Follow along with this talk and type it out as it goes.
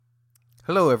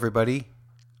Hello, everybody.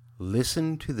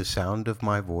 Listen to the sound of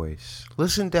my voice.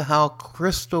 Listen to how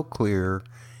crystal clear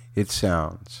it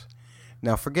sounds.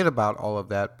 Now, forget about all of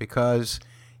that because,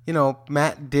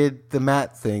 Matt did the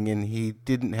Matt thing and he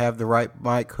didn't have the right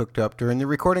mic hooked up during the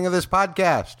recording of this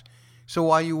podcast. So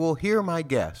while you will hear my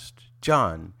guest,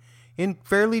 John, in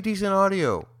fairly decent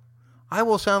audio, I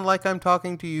will sound like I'm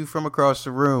talking to you from across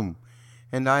the room.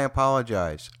 And I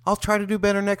apologize. I'll try to do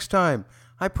better next time.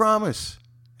 I promise.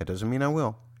 That doesn't mean I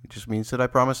will. It just means that I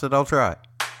promise that I'll try.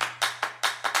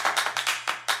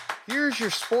 Here's your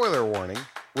spoiler warning.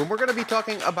 When we're going to be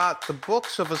talking about the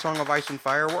books of A Song of Ice and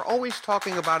Fire, we're always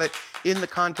talking about it in the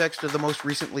context of the most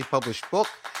recently published book.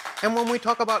 And when we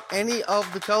talk about any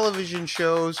of the television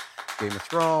shows, Game of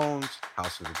Thrones,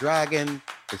 House of the Dragon,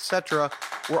 etc.,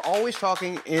 we're always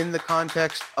talking in the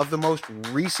context of the most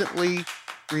recently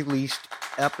released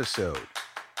episode.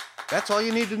 That's all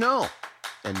you need to know.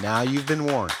 And now you've been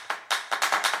warned.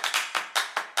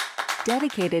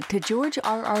 Dedicated to George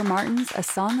R.R. Martin's A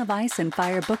Song of Ice and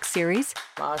Fire book series.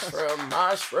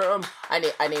 Mushroom.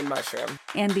 I need mushroom.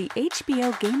 And the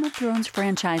HBO Game of Thrones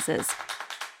franchises.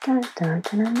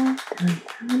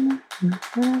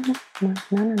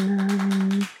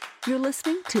 You're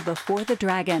listening to Before the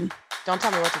Dragon. Don't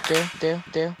tell me what to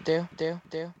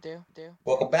do.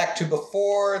 Welcome back to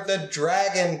Before the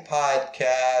Dragon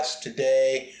podcast.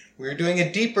 Today, we're doing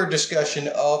a deeper discussion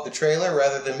of the trailer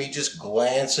rather than me just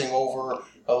glancing over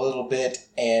a little bit,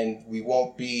 and we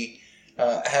won't be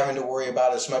having to worry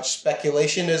about as much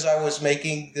speculation as I was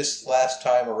making this last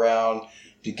time around.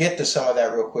 To get to some of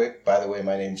that real quick, by the way,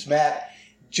 my name's Matt.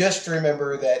 Just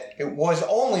remember that it was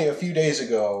only a few days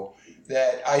ago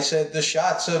that I said the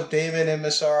shots of Daemon and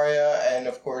Mysaria, and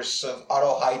of course of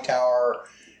Otto Hightower,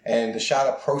 and the shot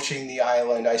approaching the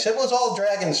island, I said was all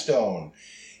Dragonstone.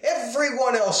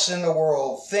 Everyone else in the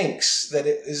world thinks that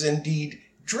it is indeed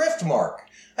Driftmark,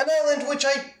 an island which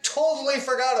I totally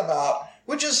forgot about,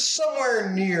 which is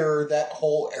somewhere near that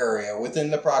whole area,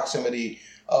 within the proximity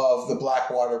of the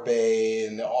Blackwater Bay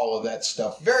and all of that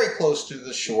stuff, very close to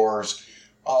the shores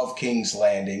of King's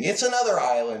Landing. It's another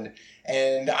island,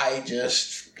 and I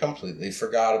just completely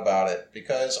forgot about it,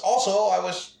 because also I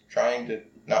was trying to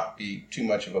not be too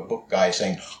much of a book guy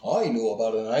saying, I know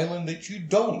about an island that you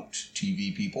don't,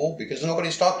 TV people, because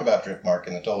nobody's talked about Driftmark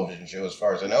in the television show as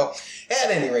far as I know. At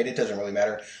any rate, it doesn't really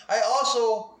matter. I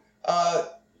also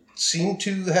seem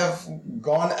to have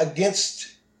gone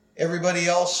against everybody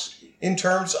else in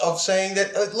terms of saying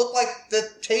that it looked like the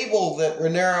table that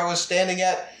Rhaenyra was standing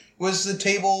at was the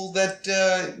table that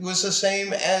was the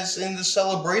same as in the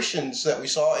celebrations that we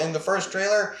saw in the first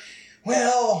trailer.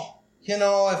 Well,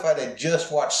 if I'd have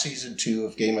just watched season 2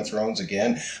 of Game of Thrones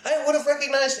again, I would have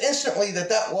recognized instantly that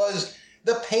that was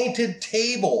the painted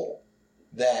table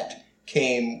that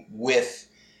came with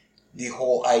the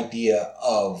whole idea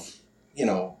of,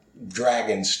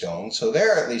 Dragonstone. So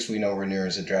there, at least we know Rhaenyra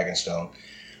is a Dragonstone.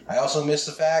 I also missed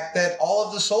the fact that all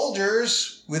of the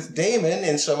soldiers with Daemon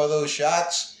in some of those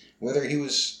shots, whether he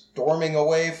was storming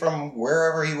away from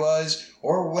wherever he was,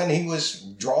 or when he was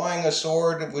drawing a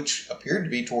sword, which appeared to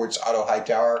be towards Otto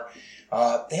Hightower,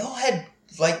 they all had,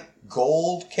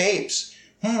 gold capes.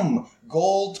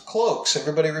 Gold cloaks.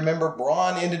 Everybody remember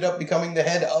Bronn ended up becoming the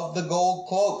head of the gold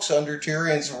cloaks under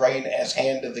Tyrion's reign as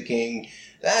Hand of the King.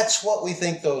 That's what we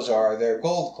think those are. They're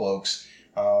gold cloaks,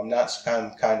 not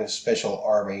some kind of special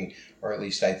army, or at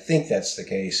least I think that's the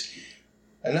case.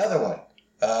 Another one.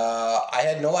 I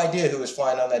had no idea who was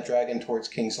flying on that dragon towards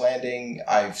King's Landing.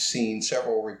 I've seen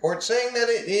several reports saying that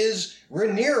it is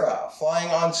Rhaenyra flying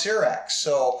on Syrax.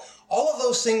 So all of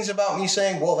those things about me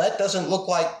saying, well, that doesn't look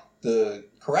like the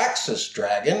Caraxes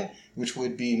dragon, which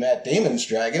would be Matt Damon's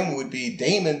dragon, would be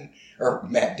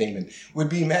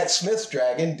Matt Smith's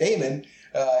dragon. Daemon,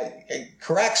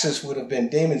 Caraxes would have been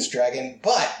Damon's dragon,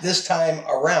 but this time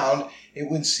around,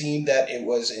 it would seem that it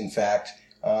was, in fact,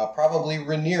 probably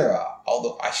Rhaenyra,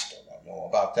 although I still don't know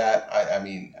about that. I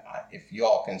mean, if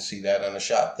y'all can see that on a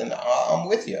shot, then I'm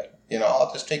with you.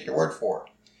 I'll just take your word for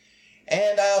it.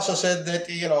 And I also said that,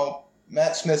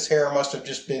 Matt Smith's hair must have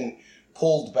just been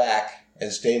pulled back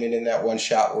as Daemon in that one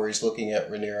shot where he's looking at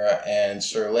Rhaenyra and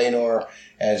Sir Laenor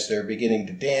as they're beginning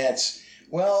to dance.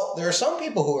 Well, there are some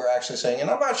people who are actually saying, and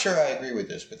I'm not sure I agree with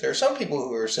this, but there are some people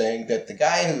who are saying that the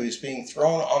guy who is being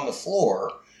thrown on the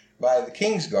floor by the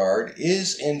Kingsguard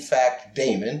is in fact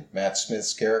Daemon, Matt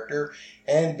Smith's character,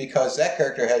 and because that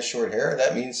character has short hair,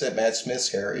 that means that Matt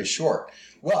Smith's hair is short.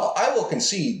 Well, I will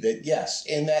concede that yes,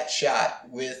 in that shot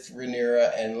with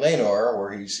Rhaenyra and Laenor,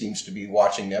 where he seems to be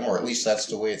watching them, or at least that's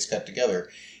the way it's cut together,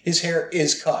 his hair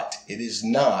is cut. It is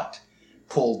not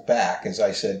pulled back, as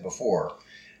I said before.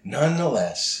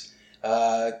 nonetheless,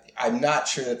 I'm not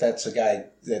sure that that's the guy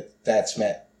that's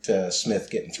Matt Smith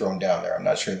getting thrown down there. I'm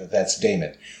not sure that that's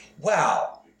Damon.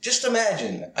 Wow. Just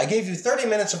imagine, I gave you 30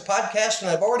 minutes of podcast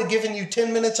and I've already given you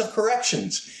 10 minutes of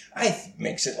corrections.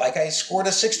 Makes it like I scored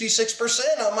a 66%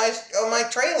 on my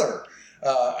trailer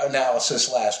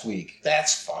analysis last week.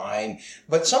 That's fine.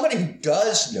 But somebody who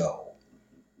does know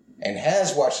and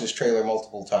has watched this trailer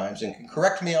multiple times and can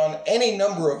correct me on any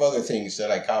number of other things that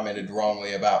I commented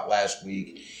wrongly about last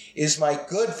week is my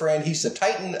good friend. He's the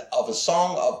titan of A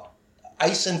Song of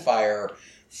Ice and Fire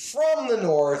from the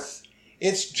North.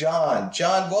 It's John.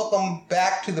 John, welcome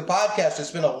back to the podcast.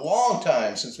 It's been a long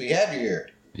time since we had you here.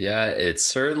 Yeah, it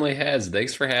certainly has.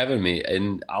 Thanks for having me.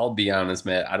 And I'll be honest,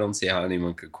 Matt, I don't see how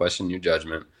anyone could question your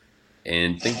judgment.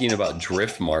 And thinking about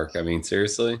Driftmark, I mean,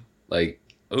 seriously, like,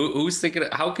 who's thinking,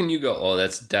 how can you go, oh,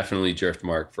 that's definitely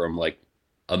Driftmark from like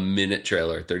a minute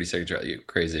trailer, 30-second trailer? You're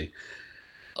crazy.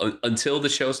 Until the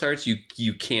show starts,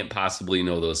 you can't possibly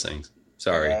know those things.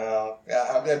 Sorry.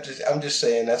 I'm just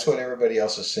saying that's what everybody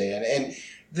else is saying. And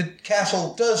the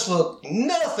castle does look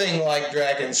nothing like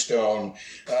Dragonstone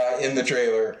in the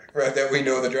trailer, right, that we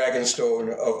know the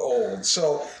Dragonstone of old.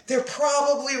 So they're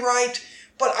probably right.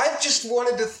 But I just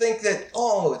wanted to think that,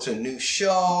 it's a new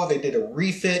show. They did a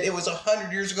refit. It was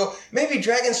 100 years ago. Maybe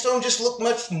Dragonstone just looked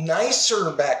much nicer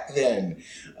back then,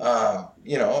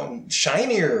 and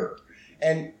shinier.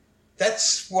 And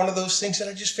that's one of those things that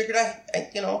I just figured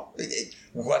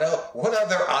what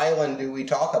other island do we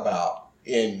talk about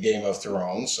in Game of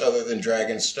Thrones other than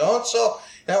Dragonstone? So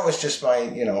that was just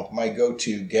my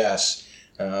go-to guess,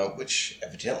 which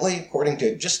evidently, according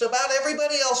to just about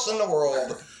everybody else in the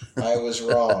world, I was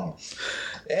wrong.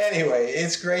 Anyway,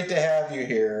 it's great to have you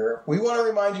here. We want to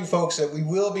remind you folks that we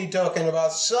will be talking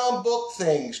about some book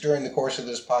things during the course of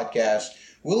this podcast.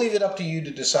 We'll leave it up to you to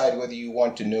decide whether you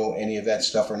want to know any of that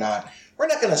stuff or not. We're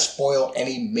not going to spoil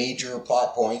any major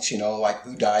plot points, like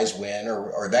who dies when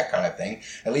or that kind of thing.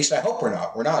 At least I hope we're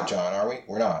not. We're not, John, are we?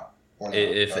 We're not.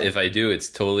 If I do, it's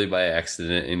totally by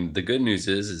accident. And the good news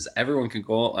is everyone can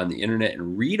go on the internet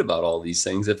and read about all these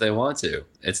things if they want to.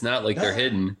 It's not like they're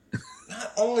hidden.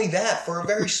 Not only that, for a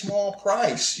very small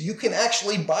price, you can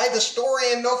actually buy the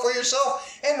story and know for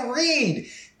yourself and read.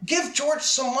 Give George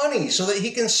some money so that he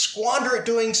can squander it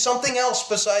doing something else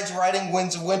besides writing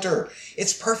Winds of Winter.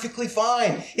 It's perfectly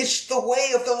fine. It's the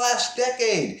way of the last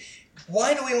decade.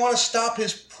 Why do we want to stop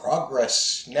his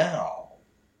progress now?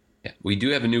 Yeah, we do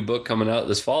have a new book coming out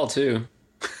this fall, too.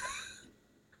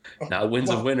 Not Winds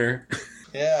of Winter.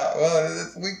 Yeah,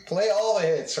 well, we play all the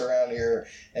hits around here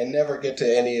and never get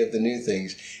to any of the new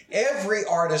things. Every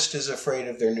artist is afraid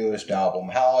of their newest album.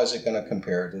 How is it going to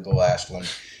compare to the last one?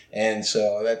 And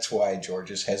so that's why George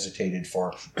has hesitated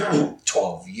for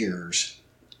 12 years.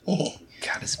 God,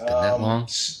 it's been that long?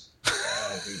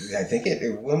 I think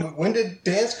when did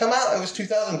Dance come out? It was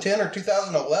 2010 or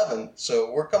 2011.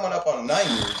 So we're coming up on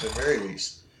 9 years at very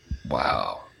least.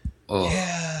 Wow. Oh.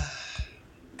 Yeah.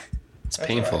 It's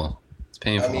painful. Right. It's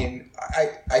painful. I mean,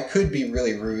 I could be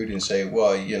really rude and say,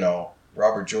 well,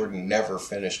 Robert Jordan never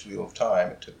finished Wheel of Time.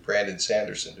 It took Brandon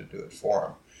Sanderson to do it for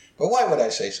him. But why would I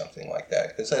say something like that?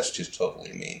 Because that's just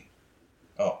totally mean.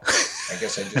 Oh, I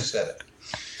guess I just said it.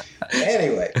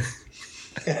 Anyway.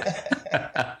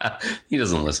 He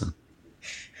doesn't listen.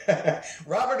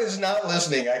 Robert is not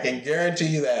listening. I can guarantee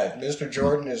you that. Mr.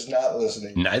 Jordan is not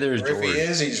listening. Neither is George. If he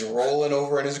is, he's rolling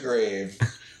over in his grave.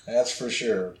 That's for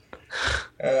sure.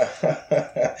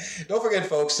 Don't forget,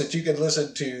 folks, that you can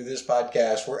listen to this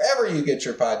podcast wherever you get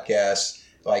your podcasts,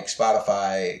 like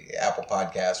Spotify, Apple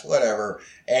Podcasts, whatever.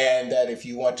 And that if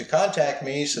you want to contact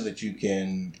me so that you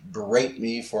can berate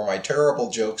me for my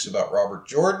terrible jokes about Robert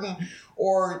Jordan,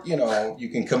 or, you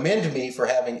can commend me for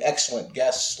having excellent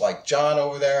guests like John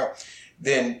over there,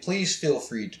 then please feel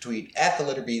free to tweet at the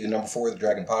letter B, the number 4, the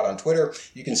Dragon Pod on Twitter.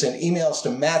 You can send emails to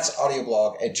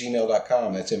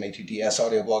mattsaudioblog@gmail.com. That's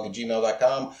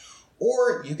mattsaudioblog@gmail.com.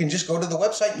 Or you can just go to the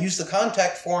website and use the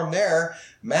contact form there,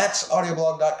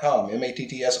 mattsaudioblog.com,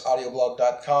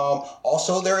 mattsaudioblog.com.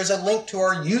 Also, there is a link to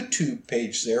our YouTube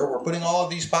page there. We're putting all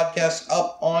of these podcasts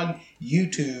up on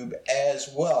YouTube as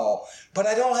well. But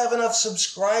I don't have enough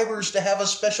subscribers to have a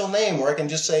special name where I can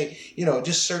just say,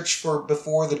 just search for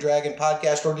Before the Dragon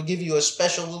Podcast or to give you a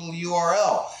special little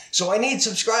URL. So I need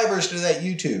subscribers to that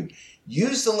YouTube.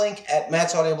 Use the link at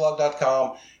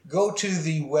mattsaudioblog.com. Go to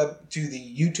the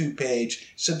YouTube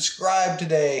page, subscribe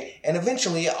today, and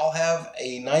eventually I'll have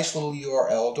a nice little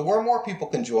URL to where more people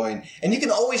can join. And you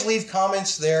can always leave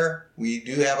comments there. We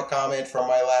do have a comment from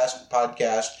my last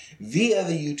podcast via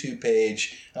the YouTube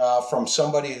page from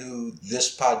somebody who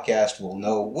this podcast will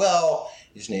know well,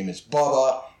 His name is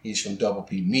Bubba. He's from Double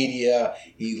P Media.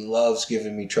 He loves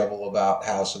giving me trouble about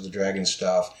House of the Dragon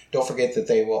stuff. Don't forget that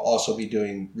they will also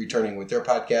be returning with their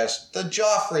podcast, the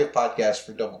Joffrey of podcasts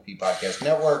for Double P Podcast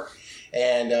Network.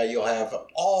 And you'll have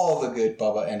all the good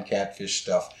Bubba and Catfish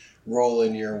stuff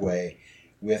rolling your way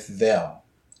with them.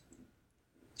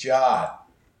 John,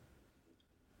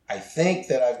 I think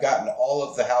that I've gotten all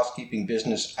of the housekeeping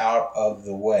business out of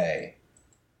the way,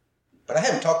 but I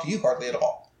haven't talked to you hardly at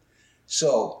all.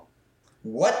 So,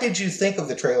 what did you think of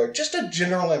the trailer? Just a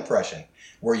general impression.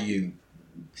 Were you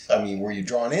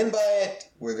drawn in by it?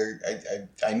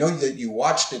 I know that you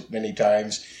watched it many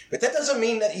times, but that doesn't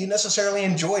mean that you necessarily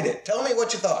enjoyed it. Tell me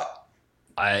what you thought.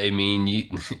 I mean,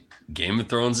 Game of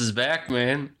Thrones is back,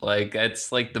 man. Like,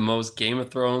 that's like the most Game of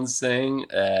Thrones thing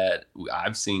that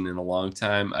I've seen in a long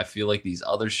time. I feel like these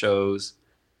other shows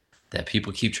that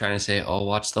people keep trying to say, oh,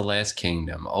 watch The Last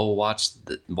Kingdom. Oh, watch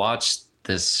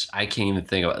this. I can't even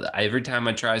think about it. Every time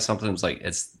I try something, it's like,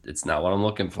 it's not what I'm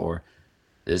looking for.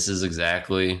 This is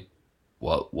exactly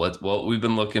what we've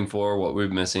been looking for, what we've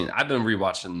been missing. I've been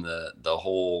rewatching the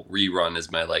whole rerun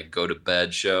as my like go to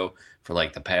bed show for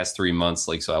like the past 3 months.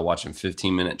 Like, so I watch in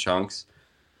 15-minute chunks.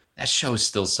 That show is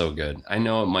still so good. I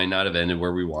know it might not have ended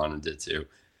where we wanted it to,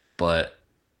 but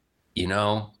you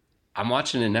know, I'm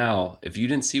watching it now. If you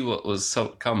didn't see what was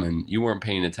coming, you weren't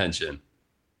paying attention.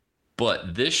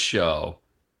 But this show,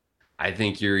 I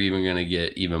think you're even going to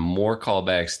get even more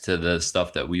callbacks to the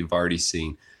stuff that we've already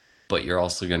seen, but you're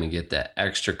also going to get that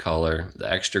extra color,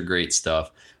 the extra great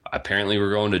stuff. Apparently,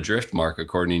 we're going to Driftmark,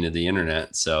 according to the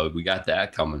internet, so we got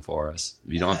that coming for us.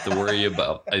 You don't have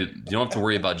to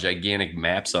worry about gigantic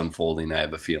maps unfolding. I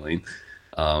have a feeling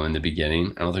in the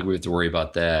beginning. I don't think we have to worry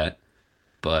about that.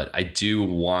 But I do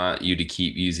want you to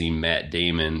keep using Matt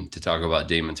Damon to talk about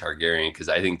Daemon Targaryen, because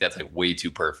I think that's like way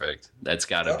too perfect. That's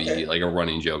got to be like a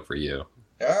running joke for you.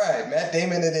 All right, Matt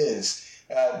Damon it is.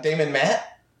 Damon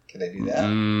Matt? Can I do that?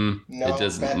 No, it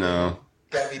doesn't. Matt No. Damon.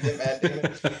 Gotta be Matt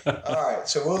Damon. All right,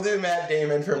 so we'll do Matt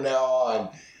Damon from now on.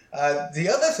 The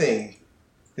other thing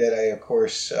that I, of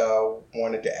course,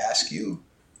 wanted to ask you,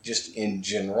 just in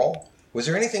general, was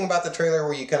there anything about the trailer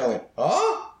where you kind of went,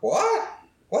 huh? What?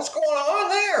 What's going on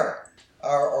there?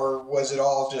 Or was it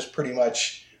all just pretty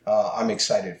much, I'm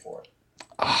excited for it?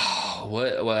 Oh,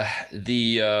 what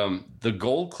the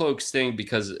gold cloaks thing,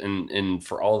 because and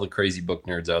for all the crazy book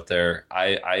nerds out there,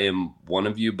 I am one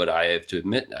of you, but I have to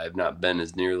admit I've not been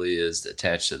as nearly as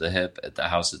attached to the hip at the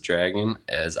House of Dragon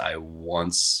as I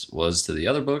once was to the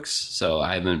other books, so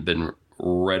I haven't been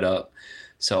read up.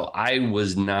 So I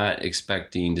was not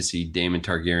expecting to see Daemon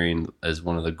Targaryen as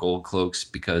one of the gold cloaks,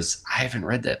 because I haven't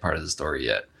read that part of the story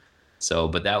yet. So,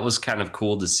 but that was kind of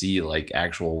cool to see, like,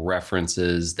 actual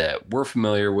references that we're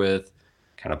familiar with,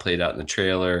 kind of played out in the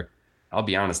trailer. I'll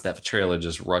be honest, that trailer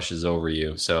just rushes over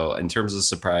you. So, in terms of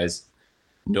surprise,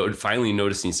 finally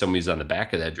noticing somebody's on the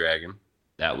back of that dragon,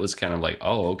 that was kind of like,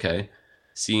 oh, okay.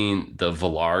 Seeing the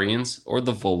Valarians, or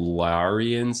the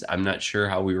Valarians, I'm not sure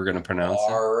how we were going to pronounce it.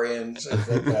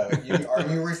 Valarians.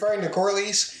 Are you referring to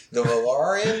Corlys, the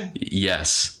Valarian?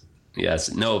 Yes.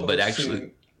 No, but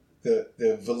actually... The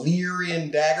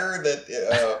Valyrian dagger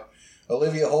that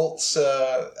Olivia Holt's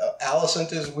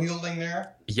Alicent is wielding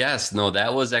there? Yes. No,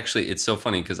 that was actually, it's so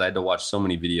funny because I had to watch so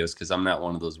many videos, because I'm not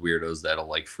one of those weirdos that'll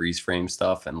like freeze frame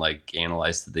stuff and like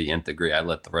analyze to the nth degree. I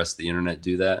let the rest of the internet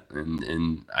do that,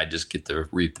 and I just get to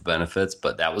reap the benefits.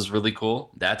 But that was really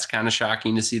cool. That's kind of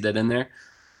shocking to see that in there.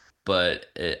 But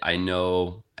I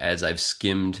know, as I've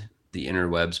skimmed the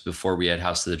interwebs before we had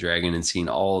House of the Dragon and seen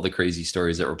all the crazy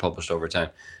stories that were published over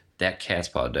time, that cat's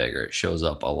paw dagger shows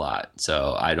up a lot.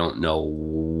 So I don't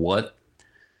know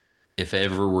if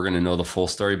ever we're going to know the full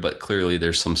story, but clearly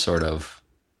there's some sort of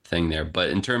thing there.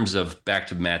 But in terms of, back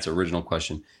to Matt's original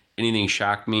question, anything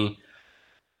shocked me?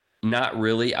 Not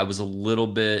really. I was a little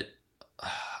bit,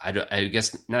 I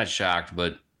guess not shocked,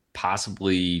 but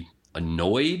possibly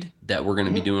annoyed that we're going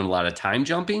to be doing a lot of time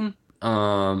jumping.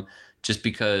 Just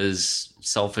because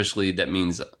selfishly, that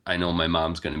means I know my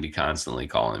mom's going to be constantly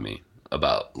calling me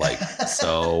about like,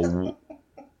 so,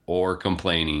 or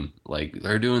complaining like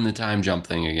they're doing the time jump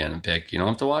thing again, and you don't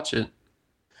have to watch it,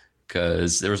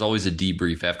 because there was always a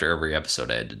debrief after every episode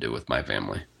I had to do with my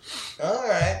family. All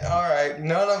right.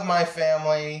 None of my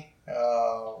family,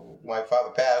 my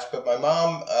father passed, but my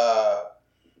mom,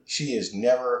 she has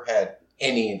never had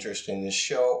any interest in this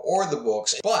show or the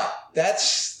books, but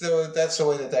that's the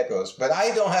way that goes. But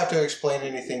I don't have to explain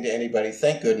anything to anybody,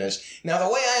 thank goodness. Now,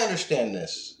 the way I understand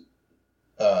this,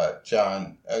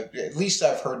 John, at least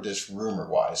I've heard this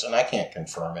rumor-wise, and I can't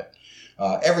confirm it.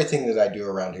 Everything that I do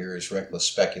around here is reckless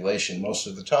speculation most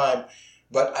of the time,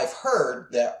 But I've heard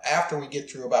that after we get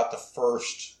through about the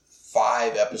first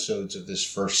 5 episodes of this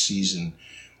first season,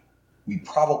 we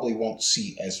probably won't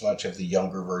see as much of the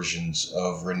younger versions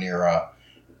of Rhaenyra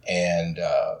and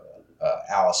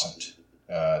Alicent.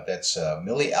 That's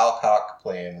Millie Alcock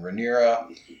playing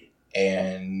Rhaenyra,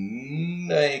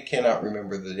 and I cannot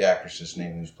remember the actress's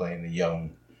name who's playing the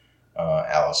young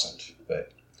Alicent.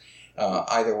 But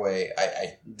either way,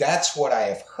 I that's what I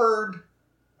have heard.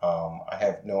 I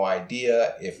have no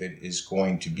idea if it is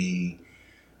going to be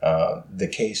the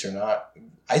case or not.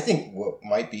 I think what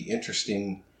might be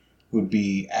interesting would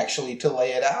be actually to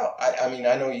lay it out. I mean,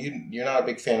 I know you're not a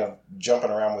big fan of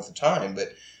jumping around with the time,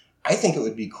 but I think it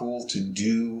would be cool to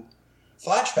do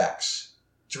flashbacks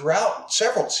throughout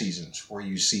several seasons where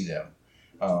you see them.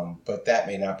 But that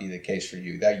may not be the case for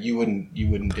you. That you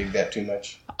wouldn't dig that too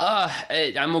much.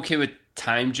 I'm okay with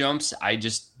time jumps. I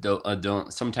just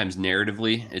don't. Sometimes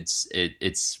narratively,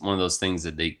 it's one of those things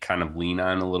that they kind of lean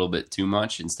on a little bit too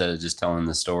much instead of just telling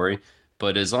the story.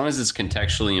 But as long as it's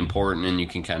contextually important and you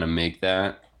can kind of make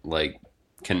that like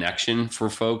connection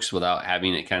for folks without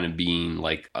having it kind of being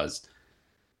like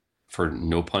for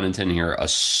no pun intended here, a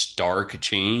stark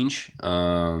change.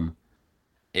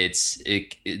 Because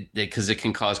it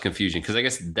can cause confusion. Because I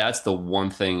guess that's the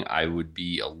one thing I would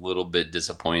be a little bit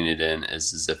disappointed in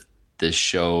is if this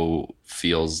show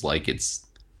feels like it's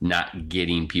not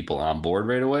getting people on board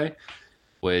right away.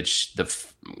 Which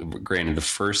granted, the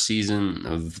first season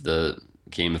of the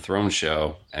Game of Thrones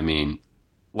show, I mean,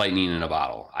 lightning in a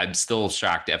bottle. I'm still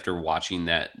shocked after watching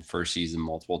that first season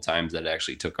multiple times that it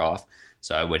actually took off.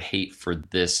 So I would hate for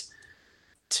this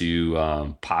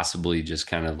to possibly just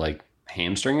kind of like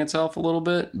hamstring itself a little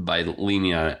bit by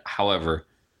leaning on it. However,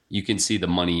 you can see the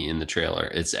money in the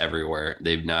trailer. It's everywhere.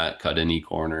 They've not cut any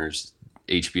corners.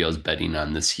 HBO's betting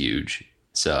on this huge.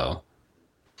 So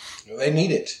they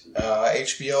need it.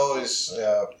 HBO is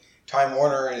Time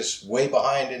Warner is way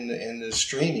behind in the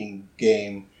streaming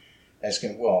game.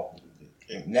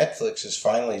 Netflix has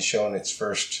finally shown its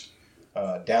first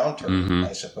downturn,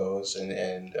 I suppose,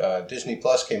 and Disney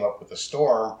Plus came up with a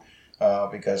storm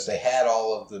because they had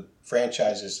all of the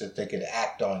franchises that they could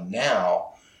act on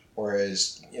now,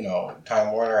 whereas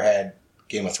Time Warner had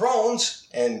Game of Thrones,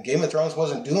 and Game of Thrones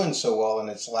wasn't doing so well in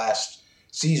its last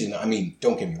season. I mean,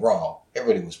 don't get me wrong,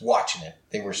 everybody was watching it.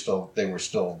 They were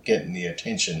still getting the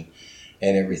attention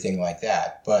and everything like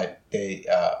that, but they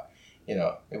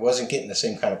it wasn't getting the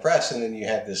same kind of press. And then you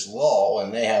had this lull,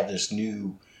 and they have this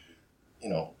new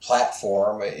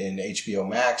platform in HBO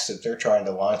Max that they're trying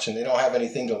to launch, and they don't have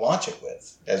anything to launch it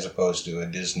with, as opposed to a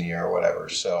Disney or whatever.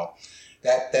 So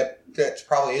that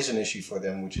probably is an issue for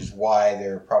them, which is why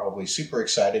they're probably super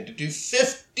excited to do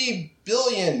 50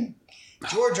 billion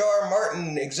George R. R.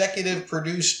 Martin executive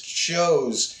produced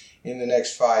shows in the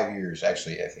next 5 years.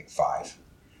 Actually, I think 5.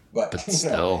 But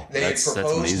still, they had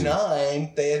proposed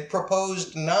 9. They had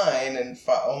proposed 9, and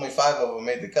only 5 of them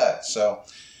made the cut. So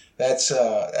that's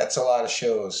a lot of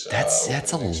shows. That's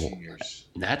a lot.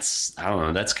 That's, I don't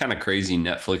know. That's kind of crazy.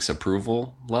 Netflix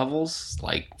approval levels,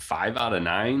 like 5 out of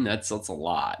 9. That's a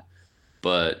lot.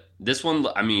 But this one,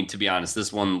 I mean, to be honest,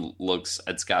 this one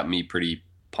it's got me pretty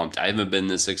pumped. I haven't been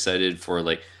this excited for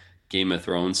like Game of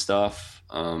Thrones stuff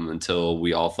until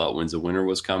we all thought Winds of Winter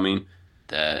was coming.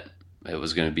 That it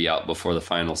was going to be out before the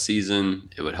final season.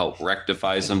 It would help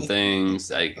rectify some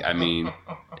things. I mean,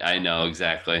 I know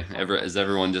exactly. As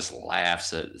everyone just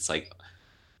laughs at, it's like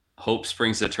hope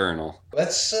springs eternal.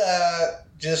 Let's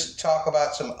just talk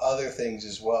about some other things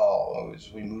as well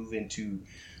as we move into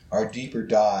our deeper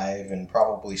dive and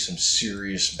probably some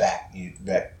serious back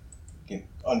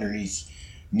underneath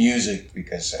music,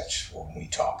 because that's when we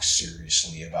talk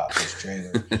seriously about this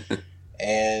trailer.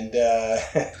 And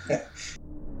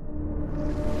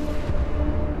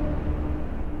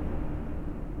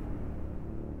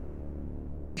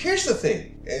here's the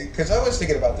thing, because I was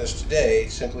thinking about this today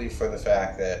simply for the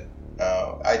fact that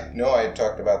I know I had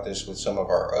talked about this with some of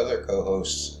our other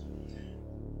co-hosts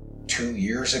 2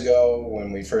 years ago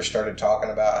when we first started talking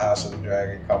about House of the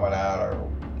Dragon coming out,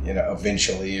 or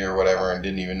eventually or whatever, and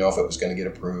didn't even know if it was going to get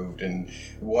approved, and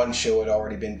one show had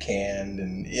already been canned,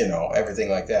 and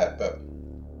everything like that. But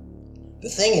the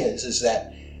thing is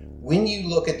that when you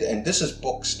look at and this is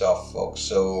book stuff, folks,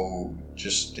 so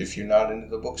just if you're not into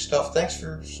the book stuff, thanks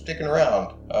for sticking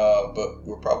around, but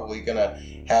we're probably going to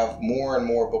have more and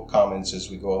more book comments as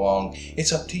we go along.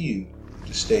 It's up to you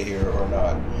to stay here or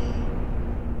not.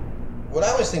 What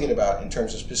I was thinking about in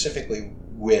terms of specifically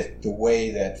with the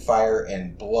way that Fire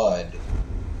and Blood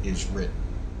is written.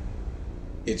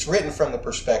 It's written from the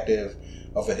perspective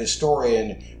of a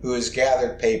historian who has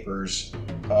gathered papers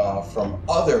from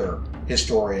other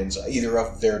historians, either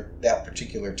of that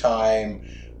particular time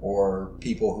or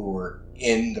people who were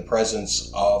in the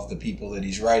presence of the people that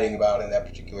he's writing about in that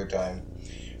particular time.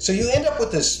 So you end up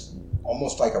with this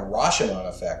almost like a Rashomon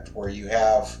effect, where you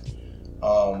have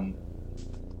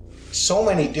so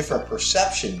many different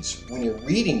perceptions when you're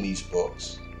reading these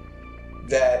books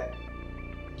that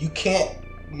you can't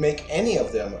make any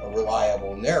of them a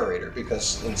reliable narrator,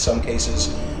 because in some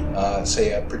cases,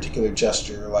 say a particular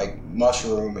jester like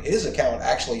Mushroom, his account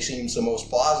actually seems the most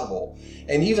plausible.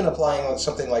 And even applying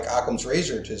something like Occam's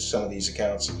Razor to some of these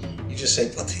accounts, you just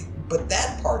say, but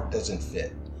that part doesn't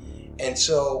fit. And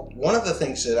so one of the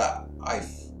things that I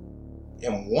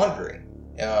am wondering,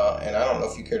 and I don't know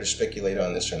if you care to speculate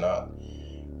on this or not,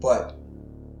 but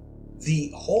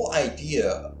the whole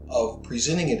idea of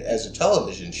presenting it as a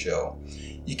television show,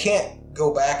 you can't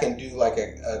go back and do like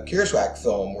a Kearsarge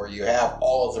film where you have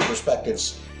all of the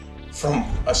perspectives from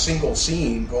a single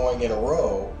scene going in a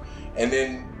row, and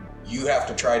then you have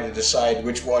to try to decide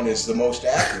which one is the most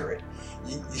accurate.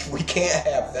 We can't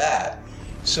have that.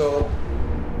 So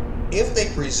if they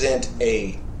present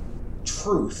a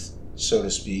truth, so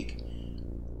to speak,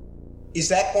 is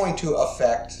that going to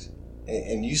affect,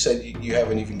 and you said you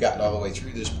haven't even gotten all the way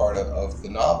through this part of the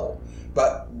novel,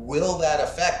 but will that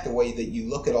affect the way that you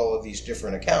look at all of these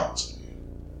different accounts?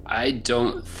 I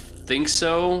don't think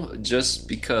so, just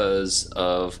because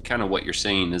of kind of what you're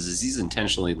saying is he's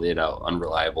intentionally laid out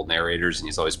unreliable narrators, and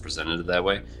he's always presented it that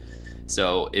way.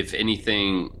 So if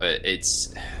anything,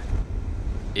 it's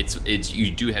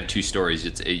you do have two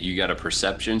stories. You got a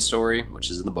perception story,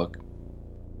 which is in the book.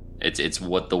 It's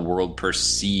what the world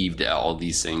perceived all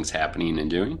these things happening and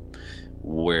doing,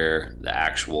 where the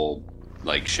actual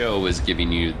show is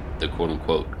giving you the quote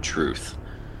unquote truth.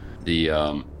 It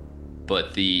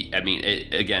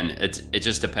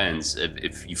just depends.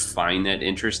 If you find that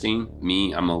interesting,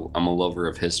 I'm a lover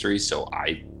of history, so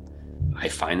I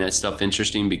find that stuff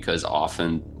interesting, because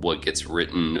often what gets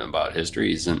written about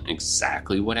history isn't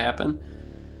exactly what happened.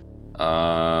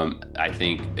 I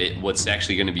think what's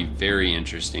actually going to be very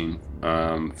interesting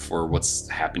for what's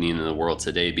happening in the world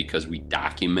today, because we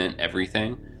document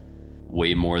everything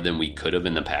way more than we could have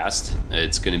in the past.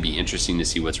 It's going to be interesting to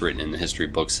see what's written in the history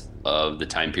books of the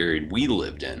time period we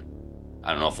lived in.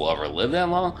 I don't know if we'll ever live that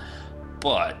long,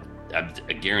 but I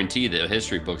guarantee the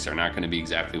history books are not going to be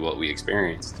exactly what we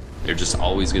experienced. They're just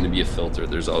always going to be a filter.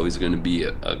 There's always going to be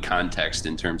a context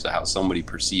in terms of how somebody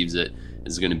perceives it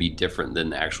is going to be different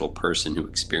than the actual person who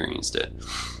experienced it.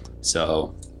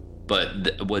 So,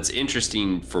 but what's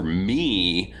interesting for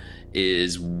me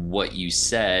is what you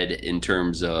said in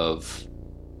terms of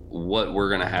what we're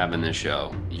going to have in this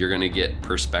show. You're going to get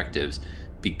perspectives,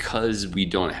 because we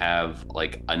don't have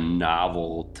a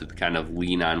novel to kind of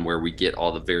lean on where we get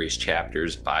all the various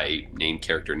chapters by name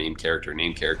character.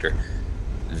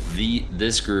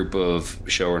 This group of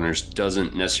showrunners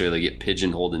doesn't necessarily get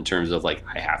pigeonholed in terms of I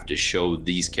have to show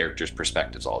these characters'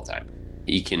 perspectives all the time.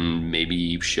 He can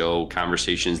maybe show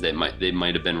conversations that they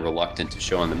might have been reluctant to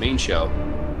show on the main show.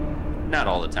 Not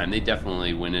all the time. They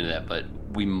definitely went into that, but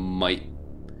maybe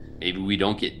we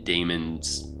don't get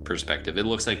Damon's perspective. It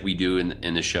looks like we do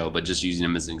in the show, but just using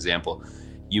him as an example,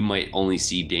 you might only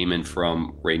see Damon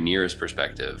from Rhaenyra's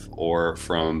perspective, or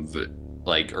from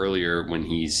earlier when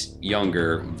he's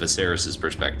younger, Viserys's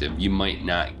perspective. You might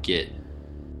not get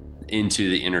into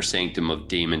the inner sanctum of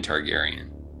Daemon Targaryen,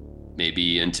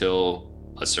 maybe until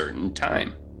a certain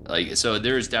time. So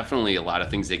there's definitely a lot of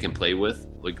things they can play with,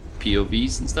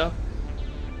 POVs and stuff.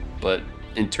 But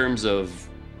in terms of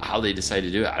how they decide to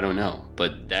do it, I don't know.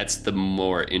 But that's the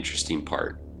more interesting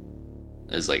part,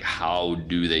 is how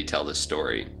do they tell the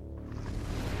story?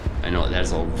 I know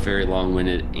that's a very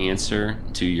long-winded answer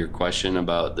to your question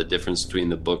about the difference between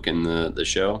the book and the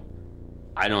show.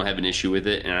 I don't have an issue with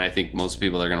it, and I think most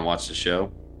people that are going to watch the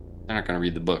show, they're not going to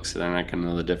read the book, so they're not going to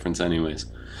know the difference anyways.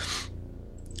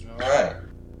 All right.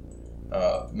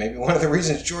 Maybe one of the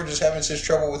reasons George is having such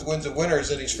trouble with Winds of Winter is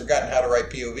that he's forgotten how to write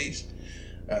POVs.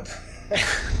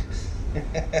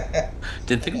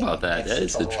 Didn't think about that. That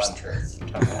is interesting.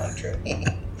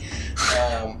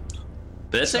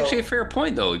 But that's actually a fair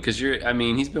point, though, because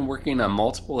he's been working on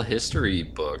multiple history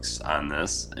books on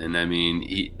this, and I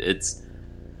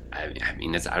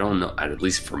don't know. At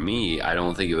least for me, I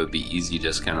don't think it would be easy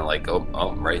just kind of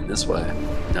I'm writing this way.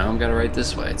 Now I'm gonna write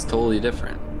this way. It's totally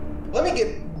different. Let me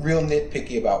get real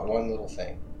nitpicky about one little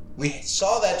thing. We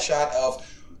saw that shot of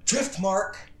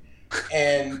Driftmark,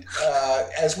 and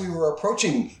as we were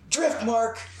approaching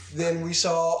Driftmark, then we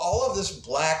saw all of this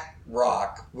black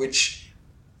rock, which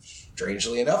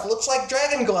strangely enough, looks like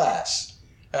dragon glass.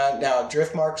 Now,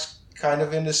 Driftmark's kind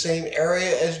of in the same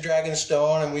area as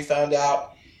Dragonstone, and we found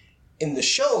out in the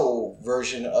show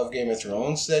version of Game of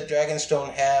Thrones that Dragonstone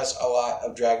has a lot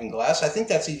of dragon glass. I think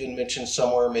that's even mentioned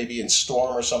somewhere, maybe in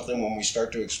Storm or something, when we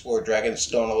start to explore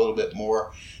Dragonstone a little bit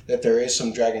more, that there is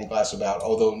some dragon glass about,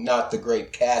 although not the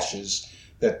great caches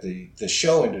that the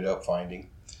show ended up finding.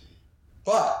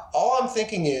 But all I'm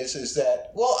thinking is that,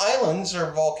 well, islands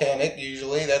are volcanic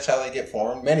usually. That's how they get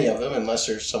formed, many of them, unless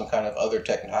there's some kind of other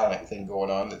tectonic thing going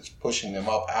on that's pushing them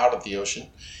up out of the ocean.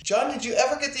 John, did you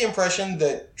ever get the impression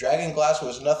that dragon glass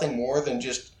was nothing more than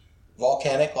just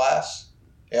volcanic glass?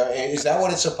 Is that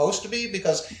what it's supposed to be?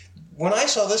 Because when I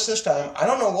saw this time, I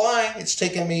don't know why it's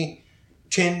taken me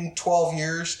 10, 12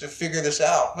 years to figure this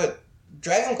out, but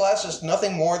dragon glass is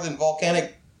nothing more than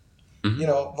volcanic,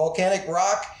 volcanic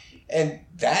rock. And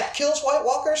that kills White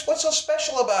Walkers? What's so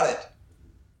special about it?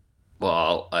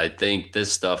 Well, I think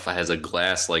this stuff has a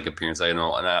glass-like appearance. I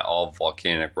know not all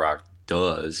volcanic rock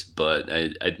does, but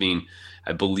I mean,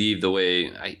 I believe the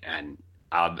way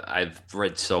I've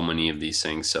read so many of these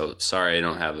things, so sorry I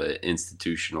don't have an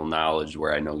institutional knowledge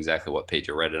where I know exactly what page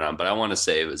I read it on, but I want to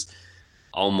say it was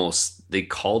almost, they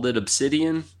called it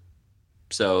obsidian,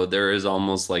 so there is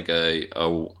almost like a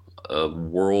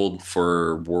world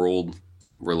for world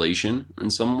relation in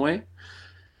some way.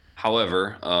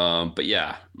 However, but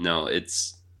yeah, no,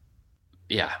 it's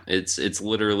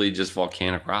literally just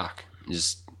volcanic rock.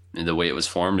 Just the way it was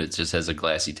formed, it just has a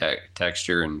glassy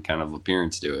texture and kind of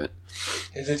appearance to it.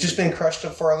 Has it just been crushed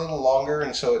for a little longer,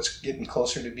 and so it's getting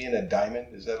closer to being a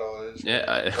diamond? Is that all it is? Yeah,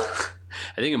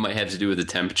 I think it might have to do with the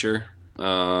temperature.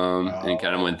 And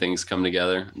kind of when things come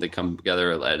together, they come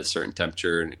together at a certain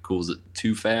temperature, and it cools it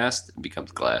too fast, it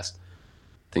becomes glass.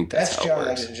 I think that's how John, it works.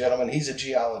 ladies and gentlemen. He's a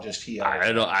geologist.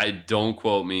 I don't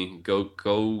quote me.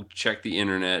 Go check the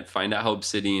internet, find out how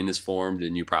obsidian is formed,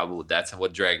 and that's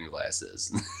what dragon glass is.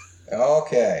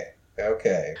 Okay.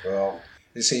 Well,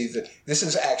 you see, this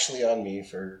is actually on me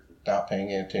for not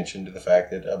paying attention to the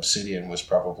fact that obsidian was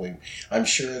probably. I'm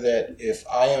sure that if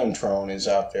Iontron is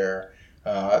out there,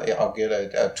 I'll get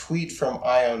a tweet from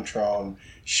Iontron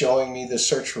showing me the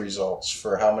search results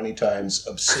for how many times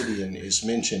obsidian is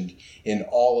mentioned in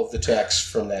all of the text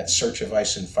from that Search of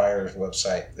Ice and Fire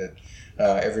website that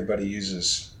everybody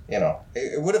uses.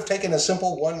 It would have taken a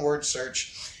simple one-word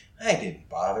search. I didn't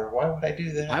bother. Why would I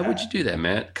do that? Why would you do that,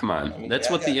 Matt? Come on.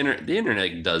 The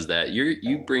internet does that.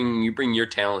 You bring your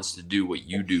talents to do what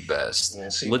you do best.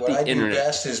 What I do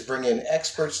best is bring in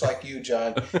experts like you,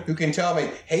 John, who can tell me,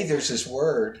 hey, there's this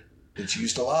word that's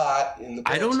used a lot in the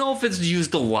books. I don't know if it's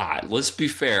used a lot. Let's be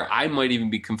fair. I might even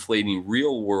be conflating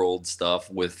real world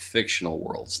stuff with fictional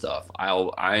world stuff.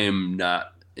 I am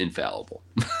not infallible.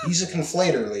 He's a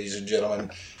conflator, ladies and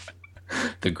gentlemen.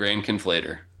 The grand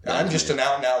conflator. I'm just an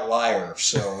out-and-out liar,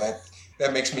 so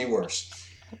that makes me worse.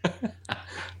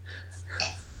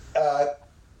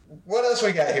 What else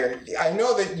we got here? I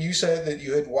know that you said that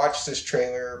you had watched this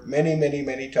trailer many, many,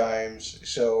 many times.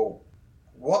 So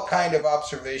what kind of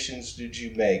observations did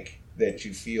you make that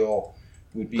you feel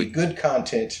would be good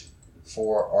content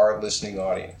for our listening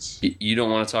audience? You don't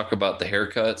want to talk about the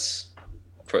haircuts?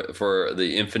 For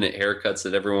the infinite haircuts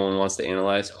that everyone wants to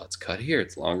analyze? Oh, it's cut here,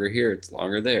 it's longer here, it's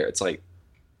longer there. It's like,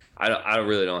 I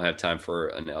really don't have time for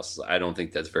analysis. I don't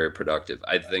think that's very productive.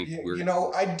 I think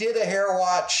I did a hair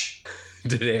watch.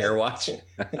 Did a hair watch?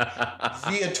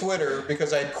 Via Twitter,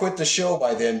 because I'd quit the show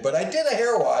by then. But I did a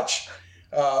hair watch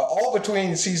all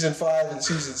between season 5 and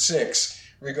season 6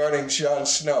 regarding Jon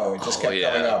Snow. It just kept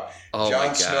coming up.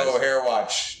 Jon Snow hair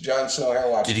watch. Jon Snow hair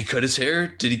watch. Did he cut his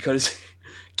hair?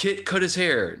 Kit cut his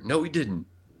hair. No, he didn't.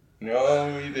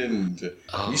 No, he didn't.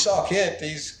 You saw Kit.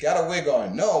 He's got a wig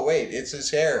on. No, wait, it's his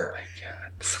hair.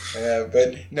 Oh, my God.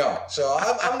 But no. So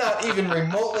I'm not even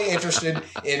remotely interested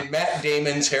in Matt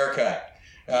Damon's haircut,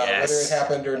 whether it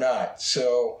happened or not.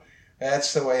 So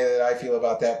that's the way that I feel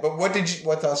about that. But what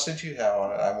else did you have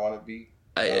on it? I want to be.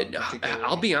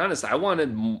 I'll be honest. I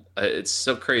wanted. It's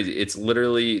so crazy. It's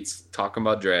talking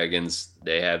about dragons.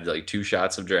 They have like 2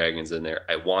 shots of dragons in there.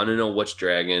 I want to know which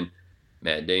dragon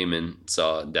Matt Damon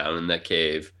saw down in that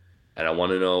cave, and I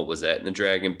want to know, was that in the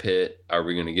dragon pit? Are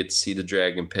we going to get to see the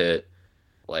dragon pit?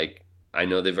 Like, I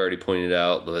know they've already pointed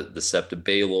out the Sept of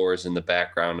Baelor is in the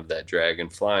background of that dragon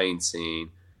flying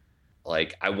scene.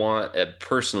 Like,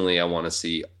 personally, I want to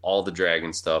see all the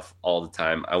dragon stuff all the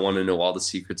time. I want to know all the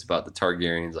secrets about the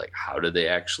Targaryens. Like, how do they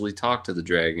actually talk to the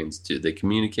dragons? Do they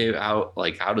communicate? How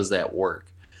does that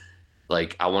work?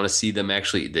 Like, I want to see them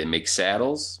they make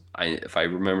saddles. If I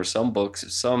remember some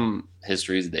books, some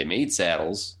histories, they made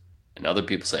saddles. And other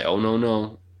people say, oh,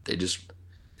 no. They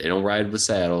They don't ride with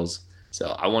saddles. So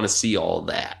I want to see all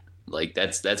that. Like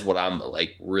that's what I'm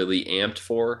like really amped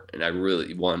for, and I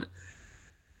really want.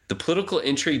 The political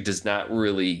intrigue does not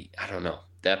really, I don't know.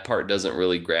 That part doesn't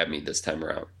really grab me this time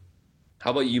around.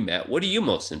 How about you, Matt? What are you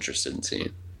most interested in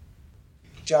seeing?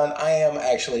 John, I am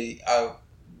actually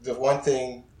the one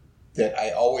thing that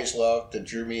I always loved that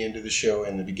drew me into the show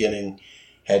in the beginning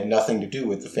had nothing to do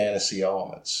with the fantasy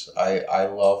elements. I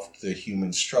loved the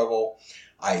human struggle.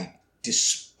 I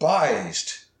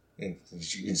despised, and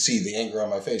as you can see the anger on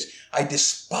my face, I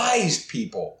despised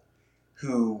people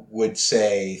who would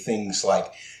say things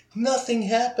like, nothing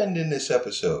happened in this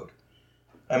episode.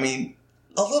 I mean,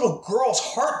 a little girl's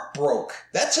heart broke.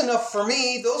 That's enough for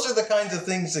me. Those are the kinds of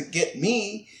things that get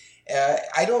me.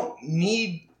 I don't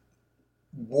need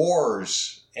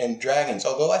wars and dragons,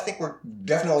 although I think we're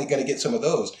definitely going to get some of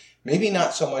those. Maybe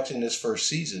not so much in this first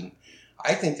season.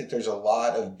 I think that there's a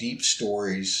lot of deep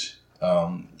stories,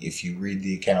 if you read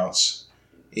the accounts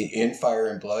in Fire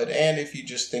and Blood, and if you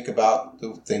just think about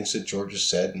the things that George has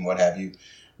said and what have you,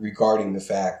 regarding the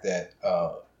fact that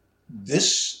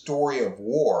this story of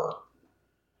war,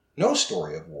 no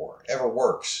story of war ever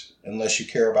works unless you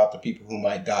care about the people who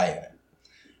might die in it.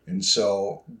 And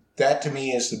so that to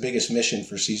me is the biggest mission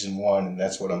for season 1, and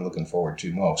that's what I'm looking forward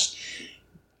to most.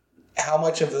 How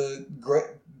much of the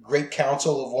Great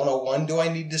Council of 101 do I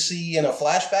need to see in a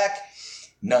flashback?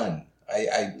 None.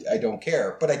 I don't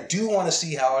care. But I do want to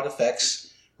see how it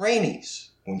affects Rhaenys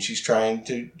when she's trying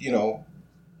to,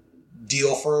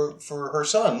 deal for her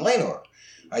son, Laenor.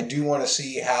 I do want to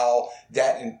see how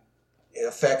that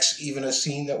affects even a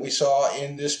scene that we saw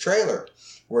in this trailer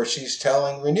where she's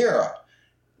telling Rhaenyra,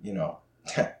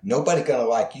 nobody gonna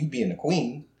like you being the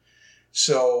queen.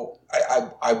 So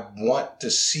I want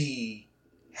to see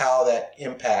how that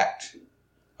impact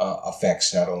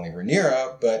affects not only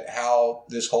Rhaenyra, but how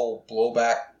this whole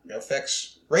blowback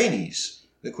affects Rhaenys,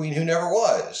 the queen who never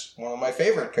was, one of my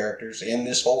favorite characters in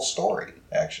this whole story,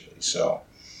 actually. So,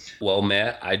 well,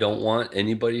 Matt, I don't want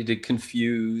anybody to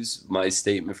confuse my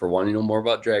statement for wanting to know more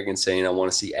about dragons, saying I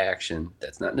want to see action.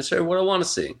 That's not necessarily what I want to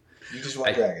see. You just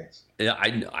want dragons.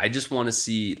 I just want to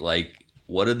see, like,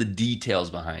 what are the details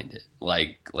behind it?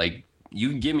 Like you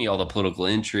can give me all the political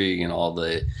intrigue and all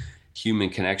the human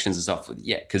connections and stuff.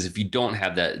 Yeah, because if you don't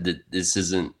have that,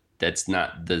 that's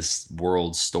not this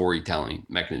world storytelling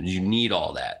mechanism. You need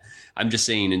all that. I'm just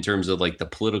saying in terms of like the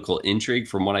political intrigue,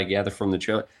 from what I gather from the